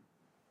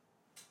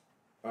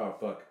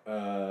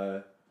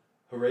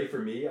 "Hooray for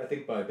Me," I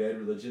think, by Bad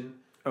Religion.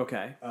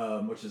 Okay.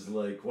 Which is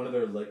like one of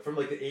their from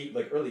like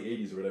the early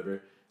 80s or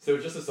whatever. So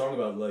it's just a song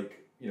about like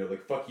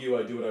fuck you,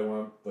 I do what I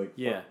want, like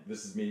fuck,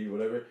 this is me,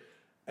 whatever.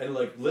 And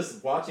like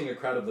watching a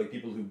crowd of like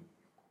people who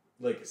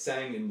like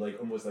sang in like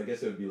almost, I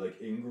guess it would be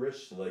like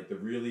English, like the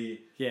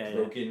really Yeah,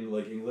 broken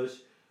like English.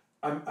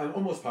 I'm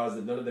almost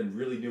positive none of them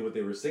really knew what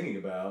they were singing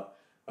about.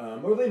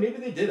 Or maybe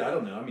they did. I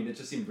don't know. I mean, it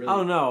just seemed really. I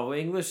don't know.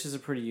 English is a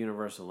pretty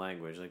universal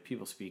language. Like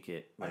people speak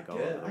it like all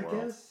over the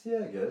world.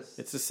 I guess.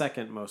 It's the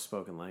second most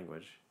spoken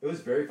language. It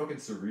was very fucking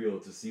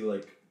surreal to see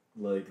like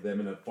them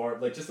in a far,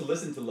 like just to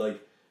listen to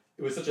like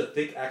it was such a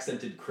thick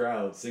accented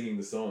crowd singing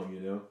the song,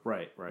 you know.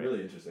 Right.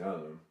 Really interesting. I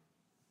don't know.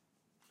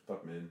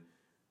 Fuck, man.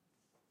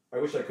 I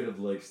wish I could have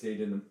like stayed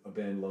in a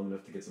band long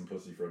enough to get some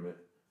pussy from it.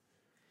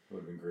 Would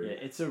have been great. Yeah,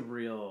 it's a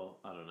real.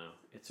 I don't know.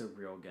 It's a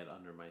real get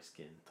under my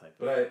skin type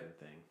But of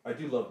thing. I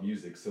do love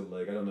music, so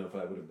like I don't know if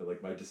I would have been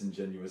like my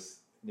disingenuous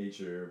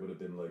nature would have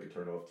been like a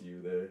turn off to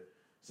you there.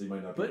 So you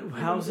might not. But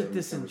how's it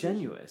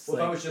disingenuous? Well,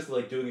 if I was just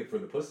like doing it for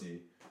the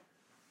pussy,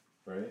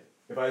 right?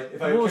 If I well,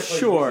 kept, like,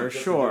 sure, music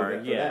just to do sure, that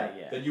for yeah, that,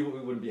 yeah. Then we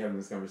wouldn't be having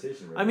this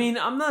conversation, right? I mean,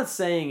 I'm not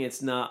saying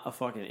it's not a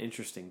fucking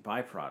interesting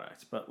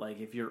byproduct, but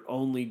like if you're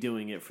only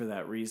doing it for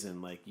that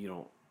reason, like you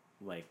don't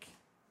like,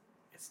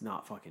 it's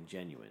not fucking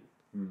genuine.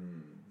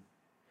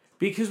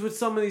 Because with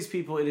some of these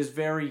people, it is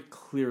very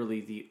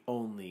clearly the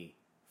only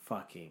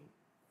fucking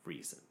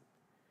reason.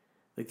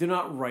 Like they're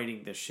not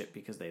writing this shit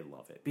because they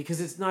love it, because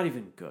it's not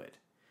even good.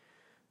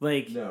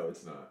 Like no,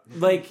 it's not.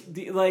 like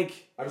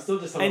I'm still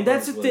just. And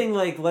that's the thing.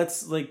 Like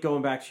let's like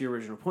going back to your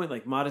original point.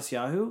 Like Modest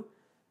Yahoo,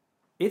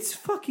 it's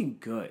fucking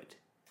good.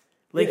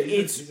 Like Yeah,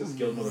 it's he's a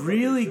skilled motherfucker,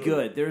 really sure.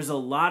 good. There's a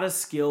lot of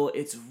skill.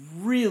 It's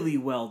really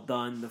well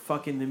done. The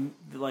fucking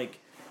like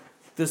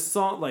the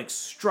song, like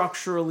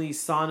structurally,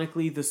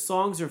 sonically, the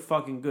songs are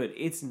fucking good.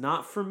 It's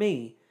not for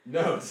me.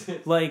 No,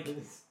 like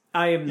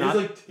I am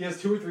not. He has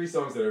 2 or 3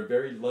 songs that are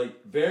very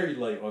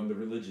light on the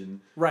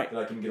religion, right? That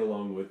I can get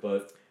along with,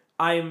 but.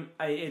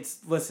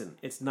 Listen,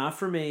 it's not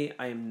for me.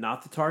 I am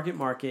not the target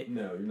market.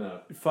 No, you're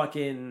not.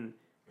 Fucking.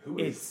 Who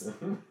is?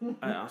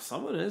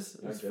 Someone is.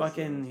 I It's guess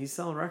fucking. so. He's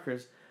selling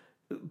records,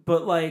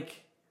 but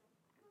like,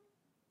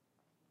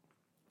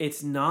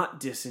 it's not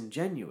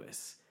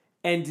disingenuous,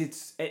 and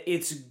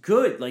it's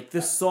good. Like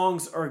the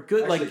songs are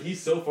good. Actually, like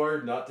he's so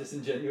far not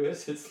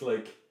disingenuous. It's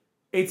like.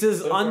 It's as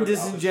so far the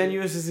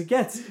undisingenuous as it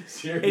gets.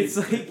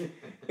 Seriously.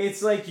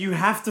 It's like you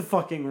have to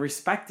fucking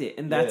respect it,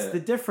 and that's Yeah. the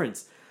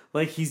difference.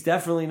 Like, he's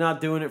definitely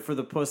not doing it for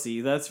the pussy,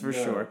 that's for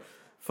sure.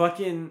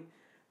 Fucking,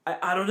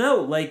 I don't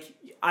know. Like,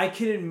 I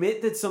can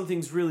admit that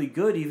something's really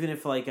good, even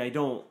if, like, I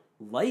don't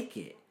like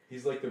it.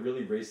 He's like the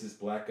really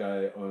racist black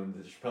guy on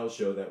the Chappelle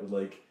show that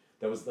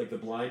was like the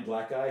blind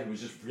black guy who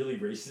was just really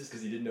racist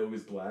because he didn't know he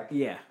was black.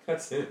 Yeah.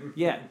 That's him.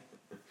 Yeah.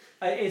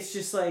 It's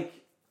just, like,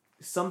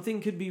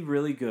 something could be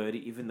really good,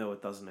 even though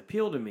it doesn't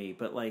appeal to me,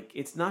 but, like,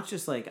 it's not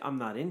just, like, I'm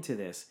not into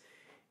this.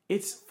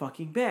 It's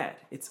fucking bad.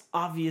 It's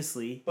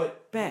obviously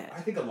bad.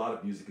 I think a lot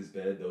of music is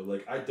bad though.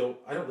 Like I don't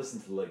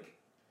listen to like.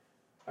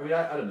 I mean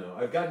I don't know.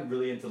 I've gotten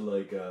really into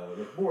like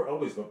more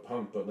always but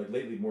punk, but like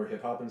lately more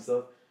hip hop and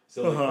stuff.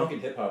 So like punk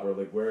and hip hop are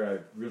like where I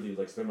really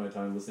like spend my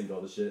time listening to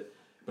all this shit.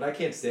 But I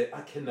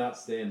cannot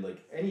stand like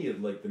any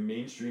of like the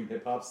mainstream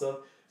hip hop stuff.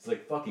 It's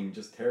like fucking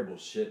just terrible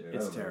shit, man.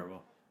 It's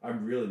terrible.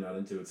 I'm really not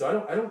into it. So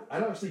I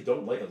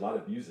don't like a lot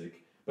of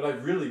music, but I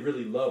really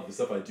really love the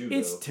stuff I do.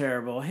 It's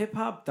terrible. Hip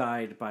hop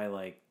died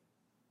by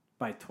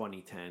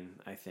 2010,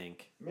 I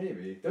think.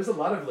 Maybe. There's a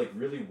lot of like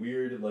really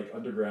weird like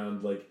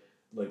underground like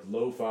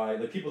lo-fi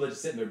like people that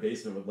just sit in their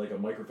basement with like a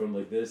microphone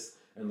like this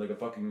and like a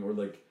fucking or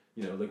like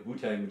you know like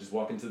Wu-Tang would just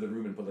walk into the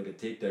room and put like a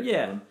tape deck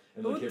on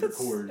and like hit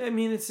record. I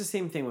mean, it's the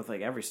same thing with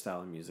like every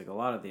style of music. A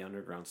lot of the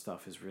underground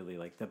stuff is really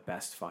like the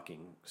best fucking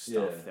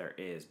stuff there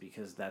is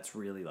because that's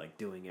really like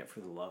doing it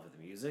for the love of the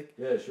music.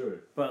 Yeah,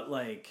 sure. But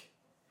like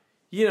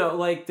you know,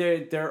 like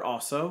there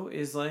also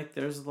is like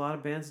there's a lot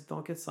of bands that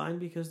don't get signed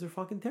because they're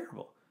fucking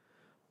terrible.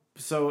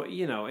 So,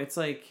 you know, it's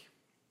like,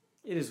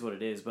 it is what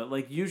it is. But,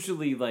 like,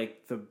 usually,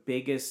 like, the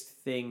biggest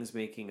things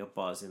making a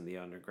buzz in the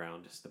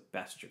underground is the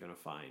best you're going to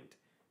find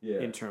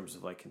in terms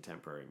of, like,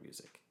 contemporary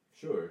music.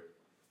 Sure.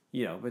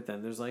 You know, but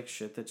then there's, like,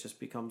 shit that just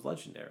becomes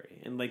legendary.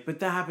 And, like,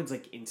 but that happens,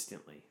 like,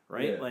 instantly,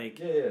 right? Yeah. Like,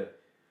 yeah.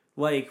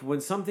 Like, when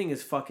something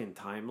is fucking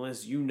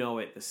timeless, you know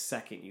it the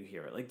second you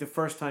hear it. Like, the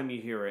first time you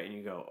hear it and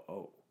you go,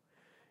 oh.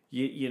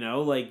 You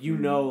know, like, you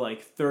know,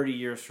 like, 30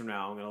 years from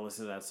now, I'm going to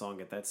listen to that song,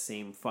 get that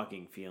same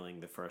fucking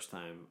feeling the first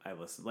time I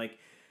listen. Like,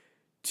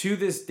 to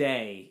this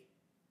day,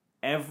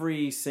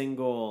 every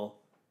single,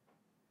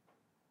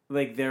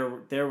 like,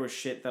 there was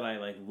shit that I,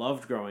 like,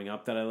 loved growing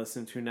up that I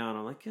listen to now, and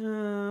I'm like,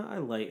 I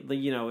like,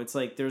 you know, it's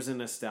like, there's a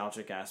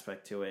nostalgic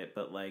aspect to it,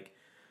 but, like,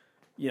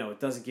 you know,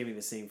 it doesn't give me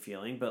the same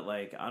feeling, but,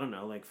 like, I don't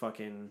know, like,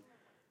 fucking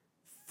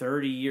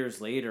 30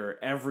 years later,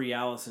 every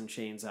Alice in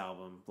Chains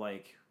album,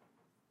 like,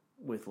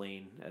 with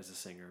Lane as a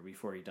singer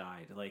before he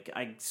died. Like,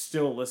 I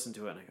still listen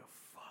to it and I go,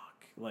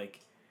 fuck. Like,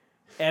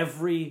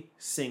 every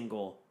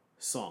single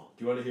song.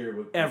 Do you want to hear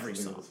what every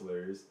something song that was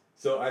hilarious?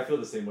 So I feel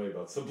the same way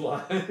about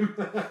Sublime.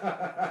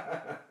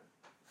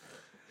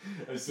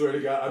 I swear to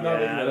God, I'm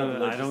not making that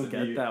up. I don't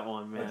get that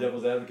one, man. A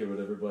devil's advocate or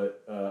whatever,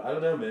 but I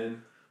don't know,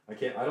 man. I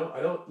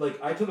don't like,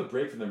 I took a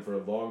break from them for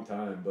a long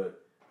time,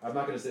 but I'm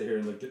not gonna sit here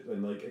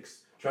and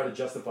try to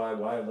justify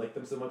why I like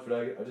them so much,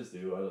 but I just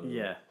do. I don't know.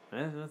 Yeah,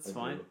 that's I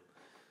fine.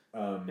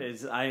 do.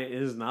 It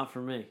is not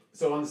for me.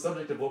 So on the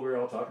subject of what we were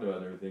all talking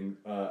about and everything,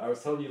 I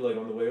was telling you like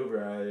on the way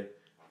over,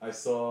 I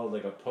saw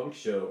like a punk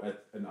show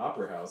at an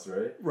opera house,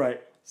 right?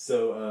 Right.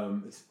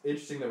 So it's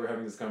interesting that we're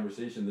having this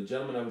conversation. The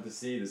gentleman I went to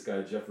see, this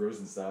guy Jeff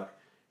Rosenstock,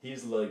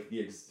 he's like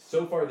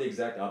so far the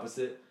exact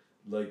opposite.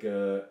 Like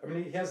I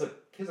mean, he has a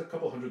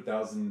couple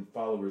 100,000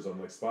 followers on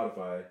like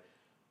Spotify,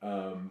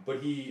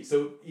 but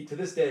to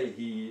this day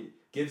he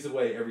gives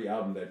away every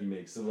album that he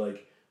makes. So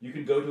like you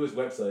can go to his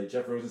website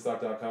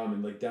jeffrosenstock.com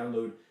and like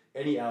download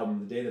any album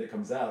the day that it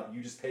comes out.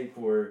 You just pay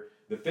for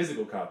the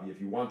physical copy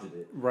if you wanted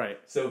it. Right.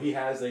 So he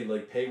has a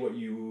like pay what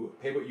you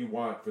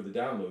want for the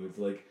downloads,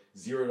 like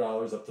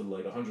 $0 up to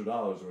like $100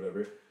 or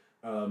whatever.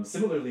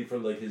 Similarly for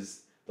like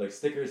his like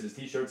stickers, his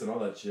T-shirts, and all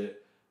that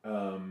shit.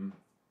 And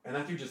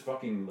that dude just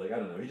fucking like I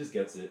don't know, he just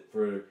gets it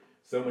for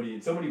so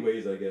many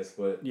ways, I guess.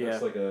 But yeah,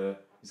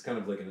 he's kind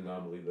of like an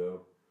anomaly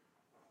though.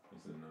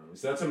 He's an anomaly.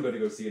 So that's what I'm going to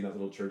go see in that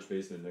little church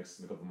basement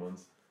in a couple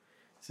months.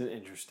 It's an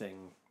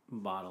interesting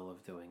model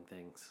of doing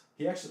things.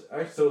 He actually,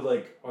 so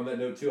like on that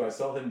note too, I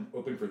saw him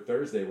open for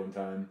Thursday one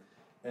time,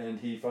 and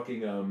he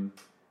fucking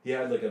he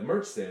had like a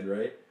merch stand,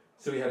 right?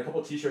 So he had a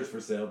couple T-shirts for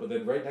sale, but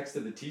then right next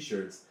to the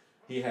T-shirts,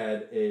 he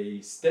had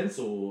a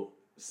stencil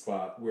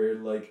spot where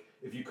like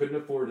if you couldn't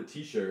afford a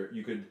T-shirt,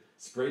 you could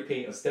spray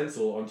paint a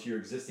stencil onto your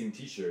existing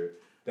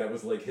T-shirt. That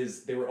was like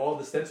they were all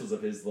the stencils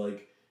of his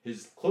like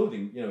his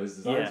clothing, you know, his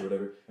designs or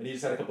whatever, and he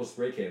just had a couple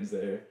spray cans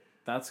there.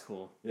 That's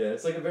cool. Yeah,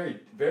 it's like a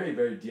very, very,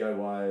 very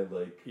DIY,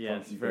 like,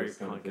 it's very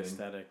punk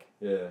aesthetic.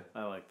 Yeah.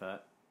 I like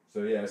that.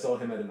 So yeah, I saw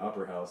him at an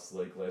opera house,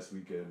 like, last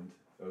weekend.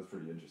 That was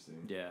pretty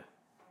interesting. Yeah.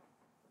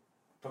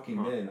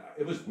 Fucking man,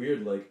 it was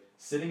weird, like,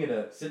 sitting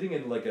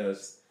in like a,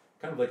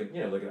 kind of like a,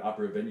 you know, like an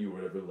opera venue or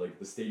whatever, like,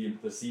 the stadium,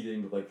 the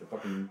seating, like, the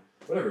fucking,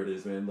 whatever it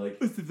is, man, like.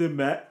 The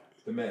Met?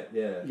 The Met,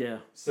 yeah. Yeah.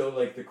 So,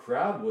 like, the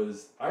crowd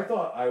was, I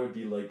thought I would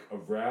be, like,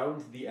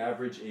 around the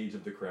average age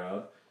of the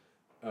crowd.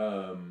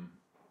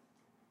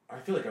 I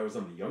feel like I was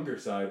on the younger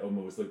side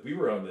almost. Like we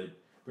were on the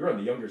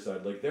younger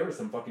side. Like there was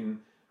some fucking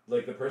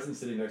like the person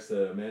sitting next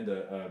to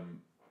Amanda.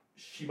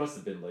 She must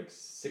have been like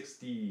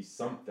 60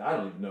 something. I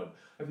don't even know.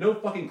 I have no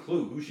fucking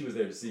clue who she was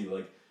there to see.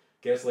 Like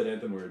Gaslight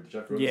Anthem or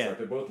Jeff Rosenstock. Yeah.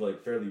 They're both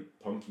like fairly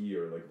punky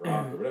or like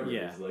rock or whatever it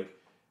is. Like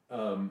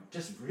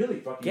just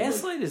really fucking.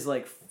 Gaslight is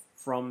like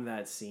from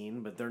that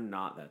scene, but they're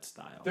not that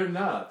style. They're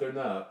not.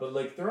 But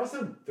like they're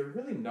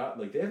really not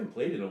like they haven't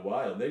played in a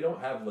while. They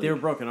don't have like. They were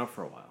broken up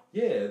for a while.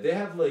 Yeah, they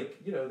have like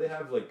I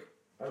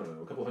don't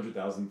know, a couple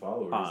 100,000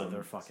 followers on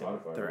they're fucking,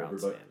 Spotify. they're or whatever,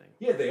 outstanding.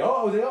 But yeah, they are.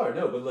 Oh, they are.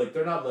 No, but like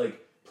they're not like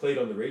played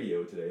on the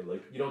radio today.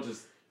 Like you don't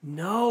just.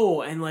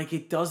 No, and like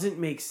it doesn't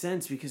make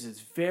sense because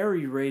it's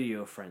very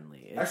radio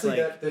friendly. It's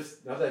actually, like,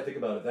 now that I think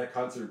about it, that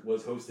concert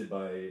was hosted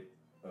by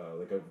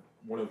like a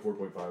 104.5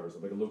 or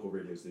something, like a local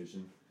radio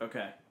station.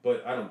 Okay.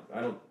 But I don't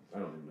even know.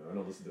 I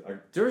don't listen to.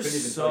 They're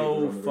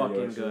so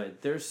fucking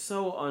good. They're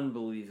so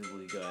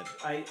unbelievably good.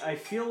 I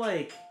feel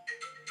like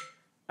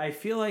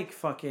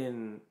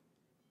fucking.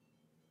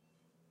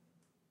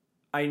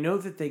 I know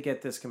that they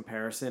get this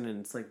comparison,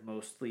 and it's like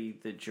mostly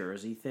the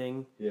Jersey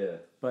thing. Yeah.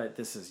 But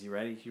this is, you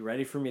ready? You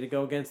ready for me to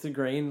go against the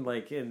grain?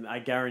 Like, and I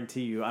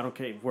guarantee you, I don't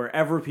care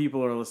wherever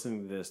people are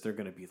listening to this, they're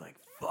gonna be like,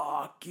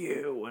 "Fuck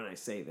you" when I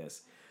say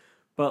this.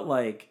 But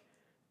like,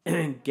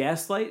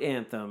 Gaslight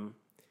Anthem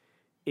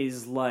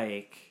is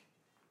like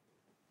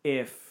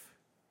if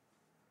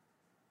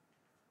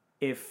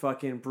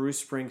fucking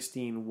Bruce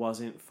Springsteen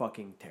wasn't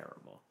fucking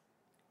terrible.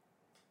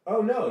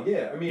 Oh no,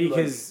 yeah, I mean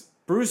because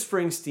Bruce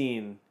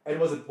Springsteen and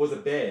was a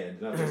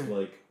band, not just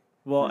like.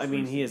 Well, Bruce I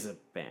mean, Springsteen. he is a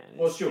band.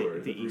 Well, It's sure,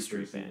 the E Bruce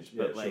Street Springsteen. band,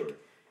 Yeah, but like sure.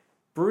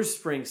 Bruce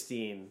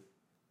Springsteen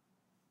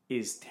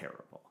is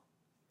terrible.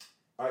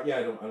 Yeah,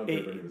 I don't care about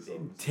any of his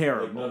songs.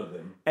 Terrible. Like, none of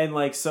them. And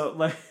like so,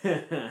 like,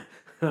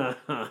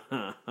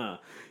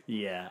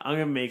 yeah, I'm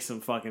gonna make some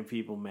fucking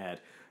people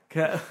mad.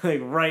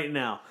 Like right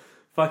now,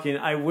 fucking.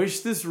 I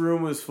wish this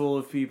room was full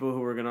of people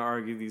who are gonna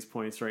argue these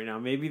points right now.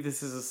 Maybe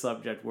this is a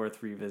subject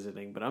worth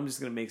revisiting, but I'm just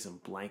gonna make some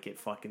blanket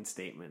fucking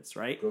statements,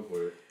 right? Go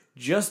for it.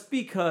 Just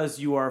because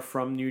you are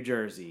from New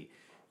Jersey,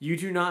 you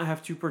do not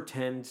have to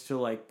pretend to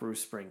like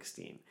Bruce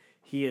Springsteen.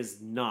 He is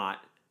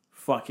not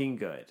fucking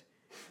good.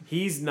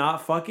 He's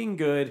not fucking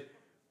good,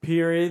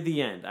 period,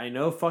 the end. I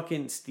know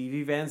fucking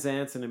Stevie Van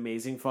Zant's an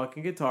amazing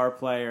fucking guitar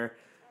player.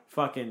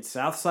 Fucking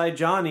Southside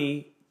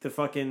Johnny,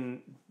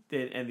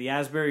 and the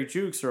Asbury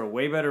Jukes are a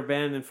way better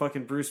band than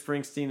fucking Bruce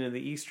Springsteen and the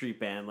E Street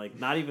Band. Like,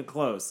 not even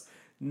close.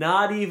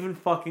 Not even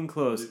fucking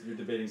close. You're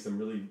debating some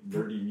really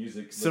nerdy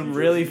music. Some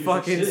really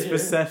fucking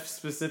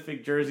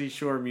specific Jersey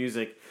Shore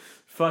music.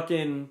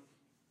 Fucking,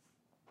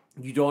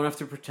 you don't have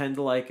to pretend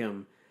to like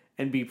him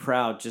and be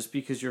proud just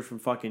because you're from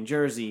fucking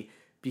Jersey,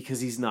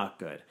 because he's not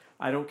good.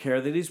 I don't care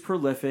that he's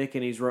prolific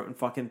and he's written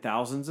fucking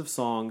thousands of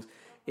songs.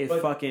 Don't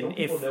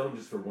people know him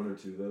just for one or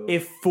two though?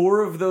 If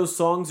 4 of those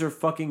songs are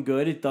fucking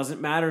good, it doesn't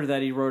matter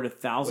that he wrote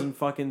 1,000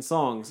 fucking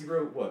songs. He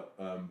wrote what?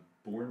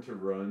 Born to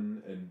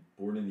Run and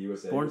Born in the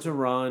USA. Born to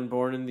Run,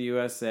 Born in the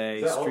USA,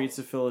 Is that all? Streets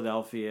of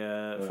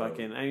Philadelphia, Oh.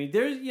 fucking. I mean,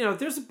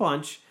 there's a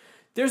bunch.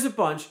 There's a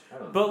bunch, I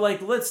don't but know.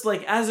 like, let's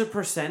like as a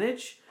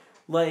percentage,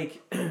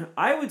 like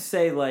I would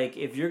say like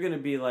if you're gonna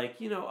be like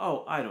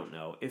I don't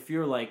know, if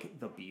you're like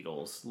the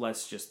Beatles,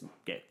 let's just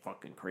get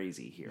fucking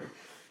crazy here,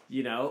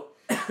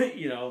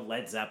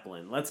 Led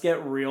Zeppelin. Let's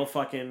get real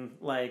fucking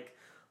like,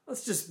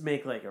 let's just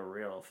make like a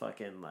real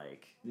fucking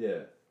like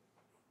Yeah,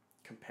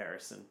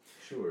 comparison,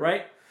 sure.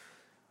 right?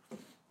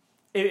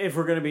 If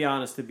we're gonna be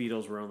honest, the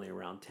Beatles were only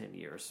around 10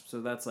 years,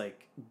 so that's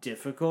like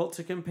difficult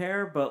to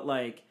compare. But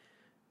like,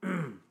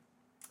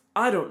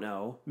 I don't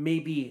know,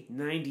 maybe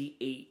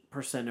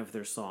 98% of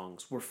their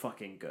songs were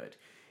fucking good,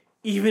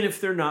 even if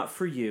they're not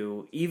for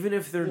you, even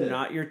if they're Yeah.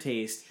 not your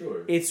taste.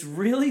 Sure. It's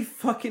really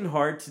fucking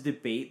hard to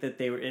debate that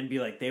they were and be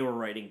like they were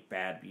writing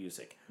bad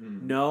music.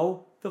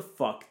 No, the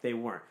fuck they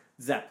weren't.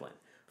 Zeppelin,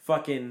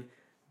 fucking.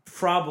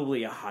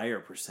 Probably a higher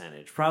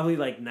percentage. Probably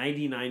like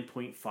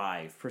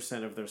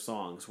 99.5% of their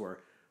songs were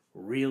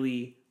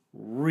really,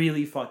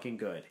 really fucking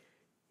good.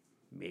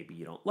 Maybe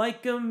you don't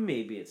like them.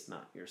 Maybe it's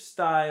not your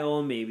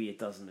style. Maybe it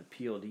doesn't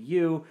appeal to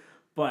you.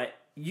 But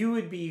you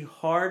would be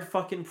hard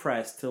fucking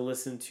pressed to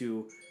listen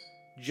to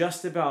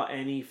just about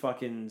any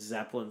fucking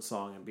Zeppelin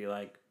song and be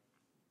like,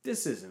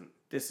 this isn't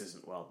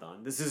well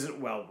done. This isn't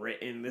well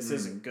written. This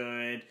isn't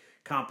good.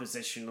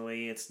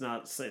 Compositionally, it's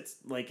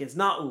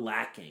not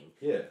lacking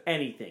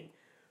anything.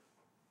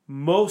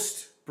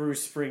 Most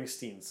Bruce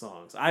Springsteen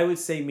songs, I would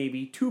say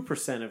maybe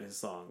 2% of his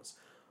songs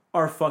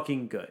are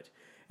fucking good.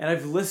 And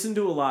I've listened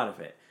to a lot of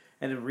it.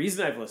 And the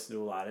reason I've listened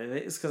to a lot of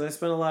it is because I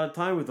spent a lot of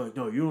time with like,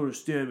 no, you don't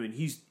understand, man.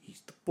 He's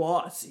the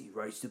boss. He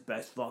writes the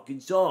best fucking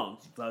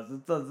songs. Blah, blah,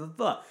 blah, blah,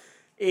 blah.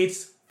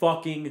 It's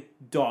fucking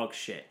dog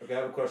shit. Okay, I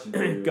have a question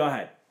for you. Go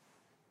ahead.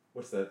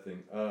 What's that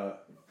thing?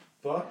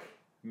 Fuck,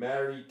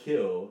 marry,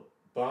 kill,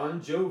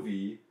 Bon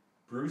Jovi,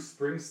 Bruce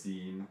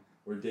Springsteen,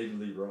 or David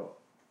Lee Roth?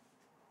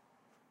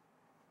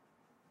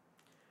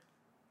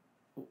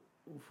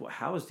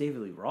 How is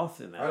David Lee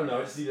Roth in that? I don't know.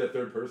 I just need a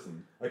third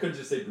person. I couldn't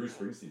just say Bruce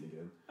Springsteen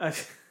again.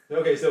 know.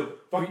 Okay, so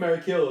fuck,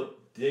 marry, kill,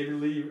 David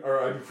Lee,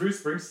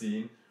 Bruce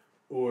Springsteen,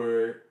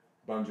 or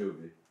Bon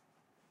Jovi.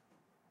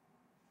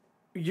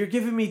 You're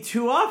giving me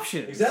two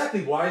options.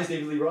 Exactly. Why is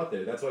David Lee Roth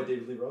there? That's why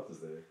David Lee Roth is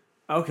there.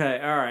 Okay,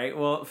 alright.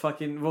 Well,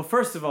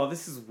 first of all,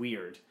 this is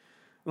weird.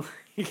 I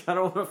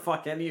don't want to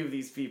fuck any of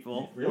these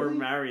people or Really?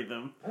 marry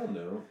them. I don't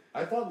know.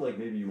 I thought like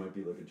maybe you might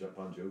be like a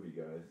Bon Jovi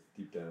guy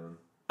deep down.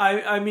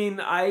 I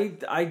mean,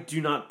 I do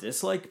not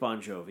dislike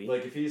Bon Jovi.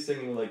 Like if he's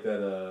singing like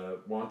that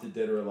 "Wanted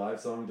Dead or Alive"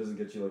 song, doesn't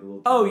get you like a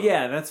little. Oh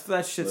yeah,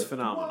 that shit's like,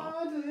 phenomenal.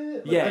 Wanted.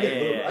 Like, Yeah, I get a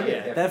little- I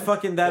get half That the-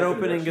 fucking half the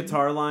opening direction.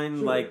 guitar line,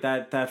 Sure. like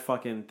that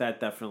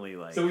definitely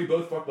like So we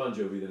both fuck Bon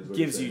Jovi. Then is what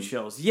gives you're you saying.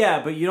 chills.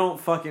 Yeah, but you don't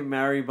fucking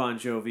marry Bon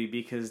Jovi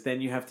because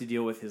then you have to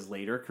deal with his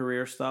later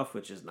career stuff,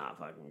 which is not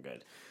fucking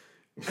good.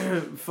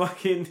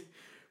 Fucking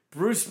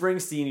Bruce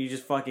Springsteen, you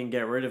just fucking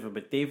get rid of him.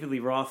 But David Lee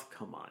Roth,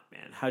 come on,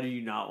 man. How do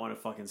you not want to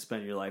fucking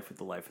spend your life with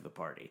the life of the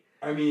party?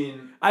 I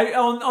mean,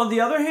 On the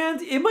other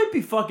hand, it might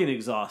be fucking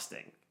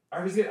exhausting.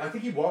 I feel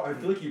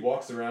like he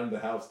walks around the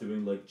house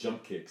doing like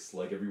jump kicks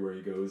like everywhere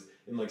he goes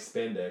in like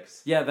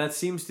spandex. Yeah, that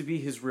seems to be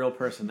his real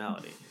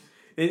personality.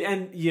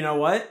 and you know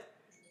what?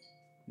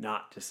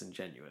 Not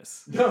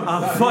disingenuous. No, it's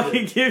I'll not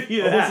fucking either. give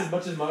you Almost that. as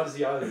much as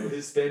Modesty Island with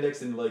his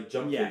spandex and like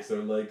jump Yeah. kicks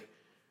are like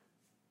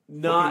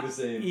Not the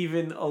same.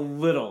 even a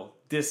little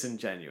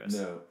disingenuous.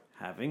 no.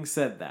 Having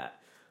said that,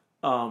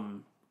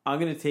 I'm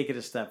going to take it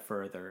a step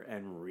further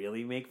and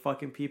really make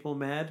fucking people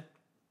mad.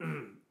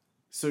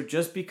 So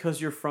just because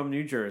you're from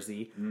New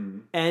Jersey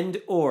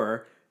and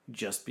or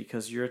just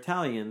because you're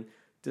Italian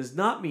does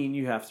not mean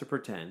you have to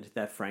pretend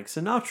that Frank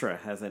Sinatra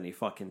has any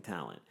fucking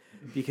talent.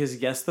 Because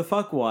guess the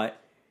fuck what?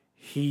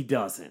 He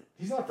doesn't.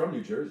 He's not from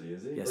New Jersey,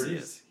 is he? Yes, Or he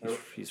is.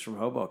 He's from I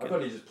Hoboken.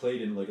 thought he just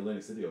played in like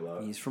Atlantic City a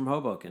lot. He's from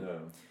Hoboken. No.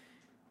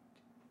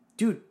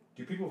 Dude,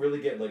 Do people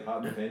really get like hot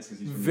in the pants because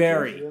he's from New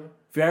very, Jersey, though?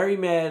 very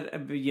mad.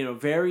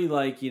 Very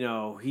like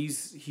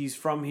he's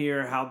from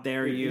here. How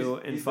dare Dude, you?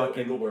 he's And the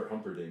fucking Engelbert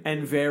Humperdinck.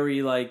 and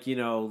very like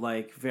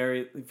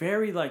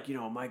very like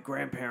my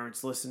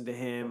grandparents listened to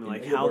him. Fucking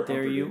Like how Engelbert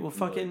dare you? Humperdinck Well, and,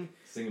 fucking like,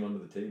 sing him under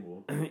the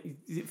table.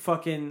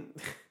 fucking.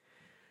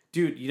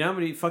 Dude, you know how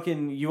many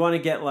fucking you want to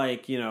get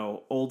like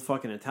old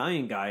fucking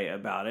Italian guy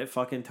about it?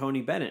 Fucking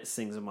Tony Bennett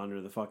sings him under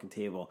the fucking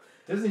table.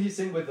 Doesn't he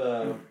sing with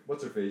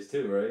what's her face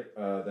too? Right?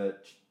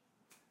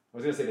 I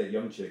was gonna say that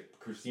young chick,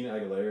 Christina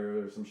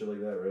Aguilera or some shit like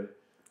that, right?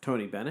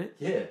 Tony Bennett?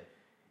 Yeah.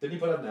 Didn't he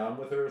put out an album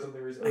with her or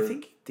something recently? I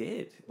think he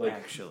did like,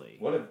 actually.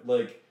 What if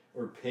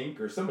or Pink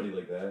or somebody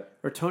like that?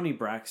 Or Tony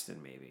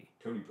Braxton maybe.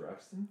 Tony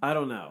Braxton? I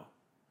don't know.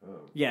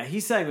 Oh. Yeah, he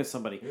sang with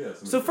somebody. Yeah,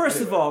 somebody- So first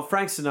of anyway. all,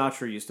 Frank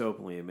Sinatra used to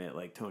openly admit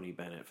like Tony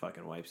Bennett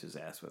fucking wipes his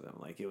ass with him.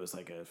 Like it was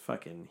like a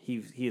fucking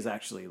he is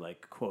actually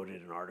like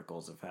quoted in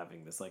articles of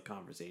having this like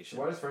conversation.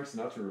 Why is Frank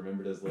Sinatra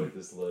remembered as like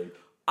this like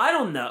I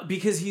don't know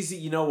because he's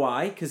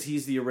why? Because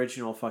he's the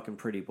original fucking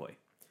pretty boy.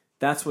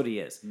 That's what he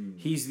is.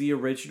 He's the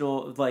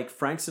original like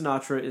Frank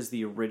Sinatra is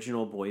the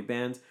original boy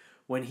band.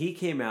 When he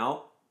came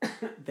out,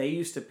 they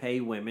used to pay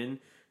women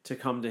to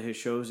come to his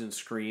shows and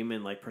scream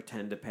and like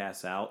pretend to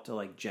pass out to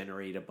like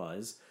generate a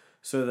buzz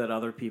so that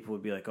other people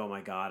would be like, oh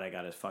my God, I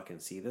gotta fucking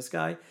see this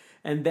guy.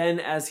 And then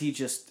as he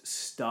just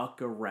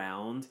stuck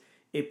around,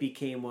 it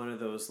became one of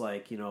those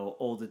like, you know,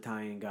 old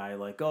Italian guy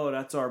like, oh,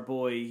 that's our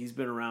boy. He's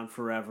been around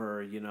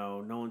forever. You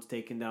know, no one's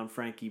taking down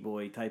Frankie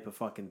boy type of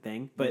fucking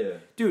thing.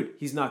 But dude,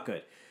 he's not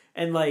good.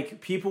 And like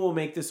people will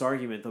make this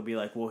argument. They'll be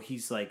like, well,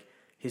 he's like,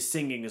 his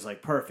singing is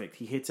like perfect.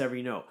 He hits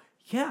every note.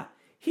 Yeah,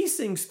 he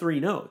sings 3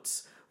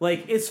 notes.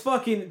 Like, it's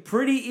fucking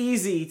pretty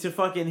easy to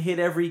fucking hit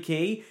every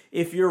key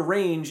if your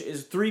range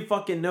is 3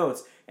 fucking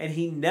notes. And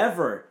he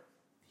never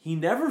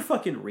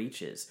fucking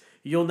reaches.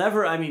 You'll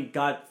never, I mean,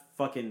 God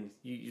fucking,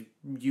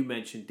 you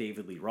mentioned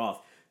David Lee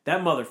Roth.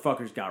 That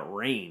motherfucker's got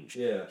range.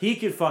 Yeah. He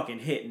could fucking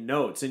hit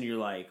notes and you're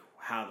like,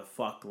 how the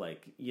fuck,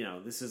 like, you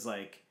know, this is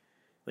like,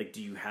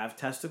 do you have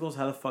testicles?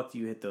 How the fuck do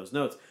you hit those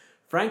notes?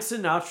 Frank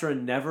Sinatra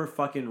never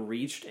fucking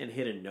reached and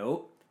hit a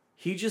note.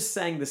 He just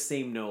sang the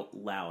same note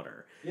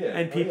louder. Yeah.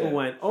 And people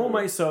went, oh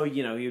my, so,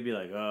 you know, he'd be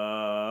like,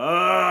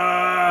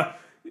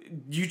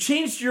 you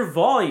changed your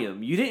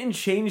volume. You didn't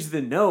change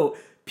the note.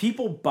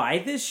 People buy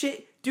this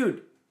shit.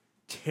 Dude,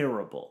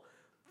 terrible.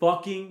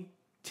 Fucking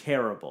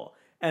terrible.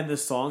 And the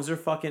songs are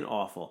fucking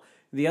awful.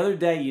 The other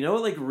day, you know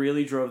what like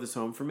really drove this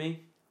home for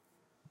me?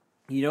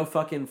 You know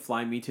fucking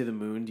Fly Me to the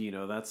Moon? Do you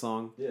know that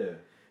song? Yeah.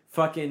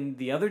 Fucking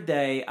the other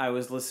day I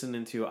was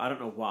listening to, I don't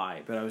know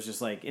why, but I was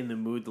just like in the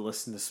mood to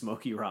listen to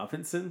Smokey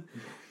Robinson.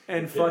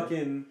 And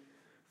fucking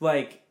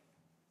like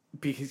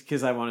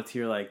because I wanted to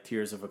hear like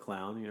Tears of a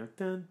Clown, you know.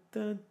 Dun,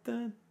 dun,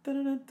 dun, dun,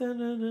 dun, dun,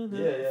 dun,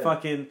 dun. Yeah.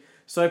 Fucking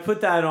so I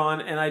put that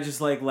on and I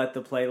just like let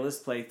the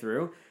playlist play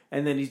through.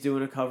 And then he's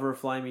doing a cover of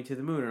Fly Me to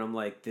the Moon. And I'm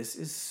like, this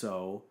is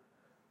so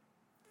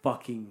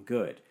fucking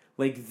good.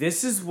 Like,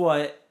 this is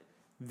what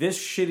this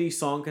shitty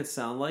song could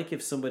sound like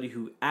if somebody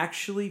who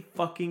actually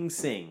fucking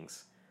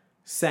sings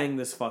sang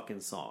this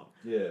fucking song.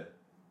 Yeah.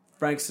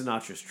 Frank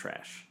Sinatra's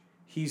trash.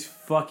 He's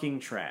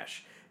fucking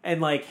trash. And,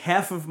 like,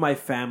 half of my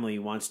family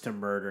wants to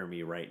murder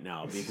me right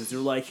now because they're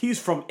like, he's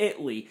from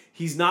Italy.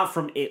 He's not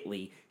from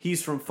Italy.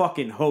 He's from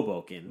fucking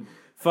Hoboken.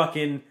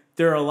 Fucking...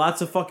 There are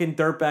lots of fucking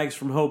dirtbags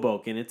from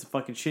Hoboken. It's a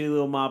fucking shitty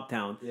little mob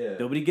town. Yeah.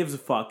 Nobody gives a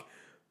fuck.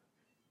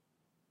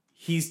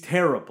 He's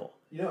terrible.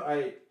 You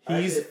know,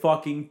 He's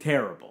fucking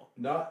terrible.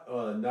 Not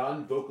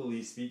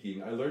non-vocally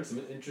speaking, I learned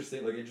some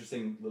interesting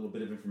little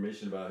bit of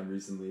information about him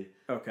recently.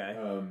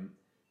 Okay.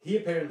 He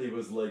apparently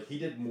was like he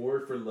did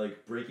more for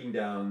like breaking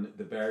down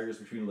the barriers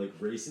between like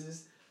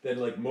races than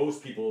like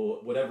most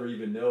people would ever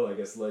even know. I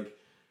guess like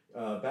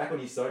back when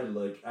he started,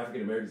 like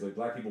African Americans, like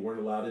black people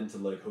weren't allowed into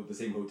like the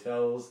same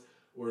hotels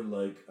or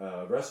like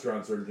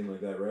restaurants or anything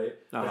like that, right?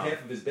 But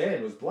half of his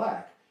band was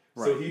black.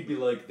 Right. So he'd be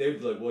like, they'd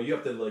be like, well, you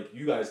have to like,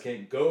 you guys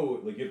can't go,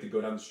 like you have to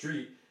go down the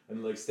street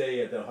and like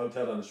stay at the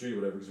hotel down the street or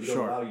whatever because we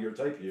don't allow your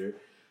type here.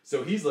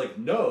 So he's like,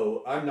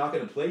 no, I'm not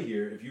going to play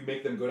here. If you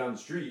make them go down the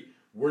street,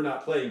 we're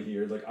not playing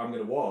here. Like I'm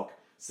going to walk.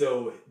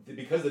 So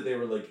because that they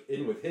were like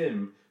in with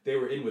him, they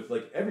were in with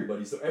like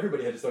everybody. So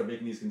everybody had to start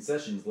making these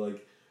concessions.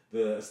 Like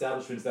the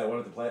establishments that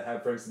wanted to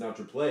have Frank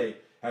Sinatra play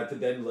had to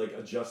then like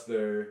adjust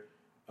their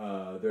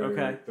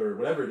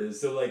whatever it is.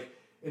 So like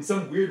in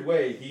some weird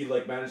way, he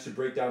like managed to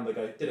break down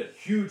like did a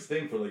huge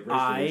thing for like race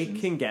relations.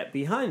 I can get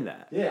behind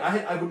that.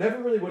 Yeah, I would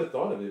never really would have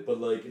thought of it, but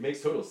like it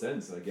makes total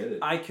sense. I get it.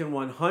 I can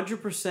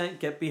 100%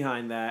 get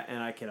behind that,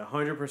 and I can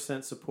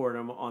 100% support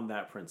him on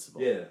that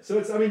principle. Yeah. So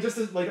it's just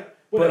as, like.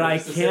 Whatever, but I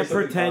can't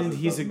pretend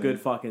he's a good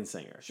fucking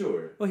singer.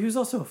 Sure. Well, he was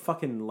also a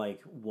fucking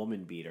like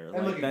woman beater.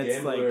 And like a that's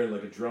gambler,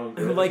 like a drunk.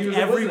 Like he was,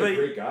 everybody. Wasn't a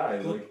great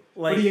guy.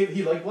 But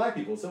he liked black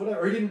people, so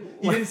whatever. Or he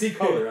didn't see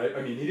color. Right?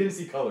 I mean, he didn't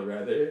see color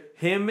rather.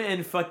 Him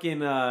and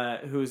fucking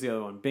who's the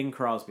other one? Bing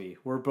Crosby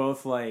were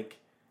both like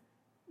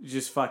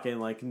just fucking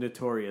like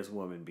notorious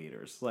woman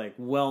beaters, like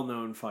well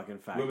known fucking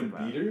fact. Women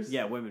beaters?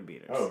 Yeah, women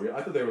beaters. Oh, really?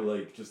 I thought they were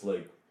like just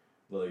like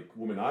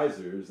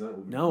womanizers, not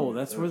women. No,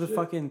 that's where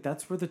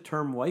that's where the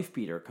term wife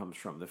beater comes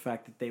from. The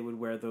fact that they would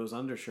wear those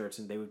undershirts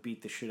and they would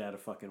beat the shit out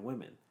of fucking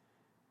women.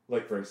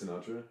 Like Frank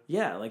Sinatra?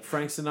 Yeah, like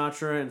Frank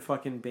Sinatra and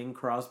fucking Bing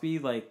Crosby,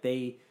 like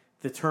the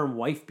term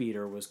wife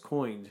beater was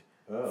coined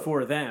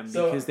for them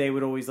because they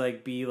would always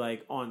like be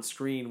like on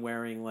screen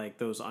wearing like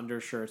those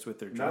undershirts with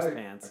their dress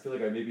pants. I feel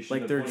like I maybe should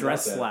like their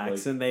dress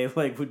slacks, and they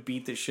like would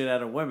beat the shit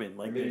out of women,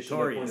 like maybe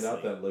notoriously. Should have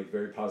pointed out that like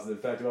very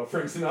positive fact about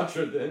Frank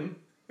Sinatra then.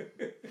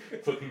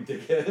 Fucking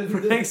dickhead.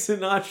 Frank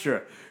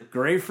Sinatra,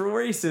 great for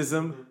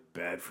racism,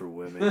 bad for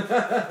women.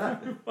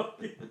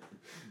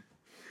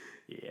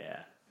 Yeah.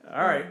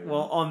 All right.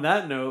 Well, on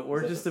that note,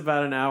 we're just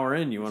about an hour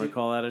in. You want to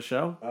call that a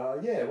show?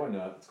 Yeah, why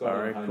not? Let's go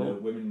on cool.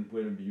 Women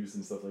abuse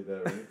and stuff like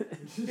that,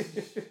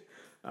 right?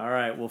 All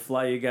right. We'll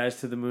fly you guys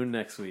to the moon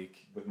next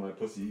week. With my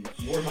pussy.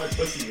 More my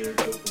pussy here,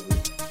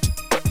 hopefully.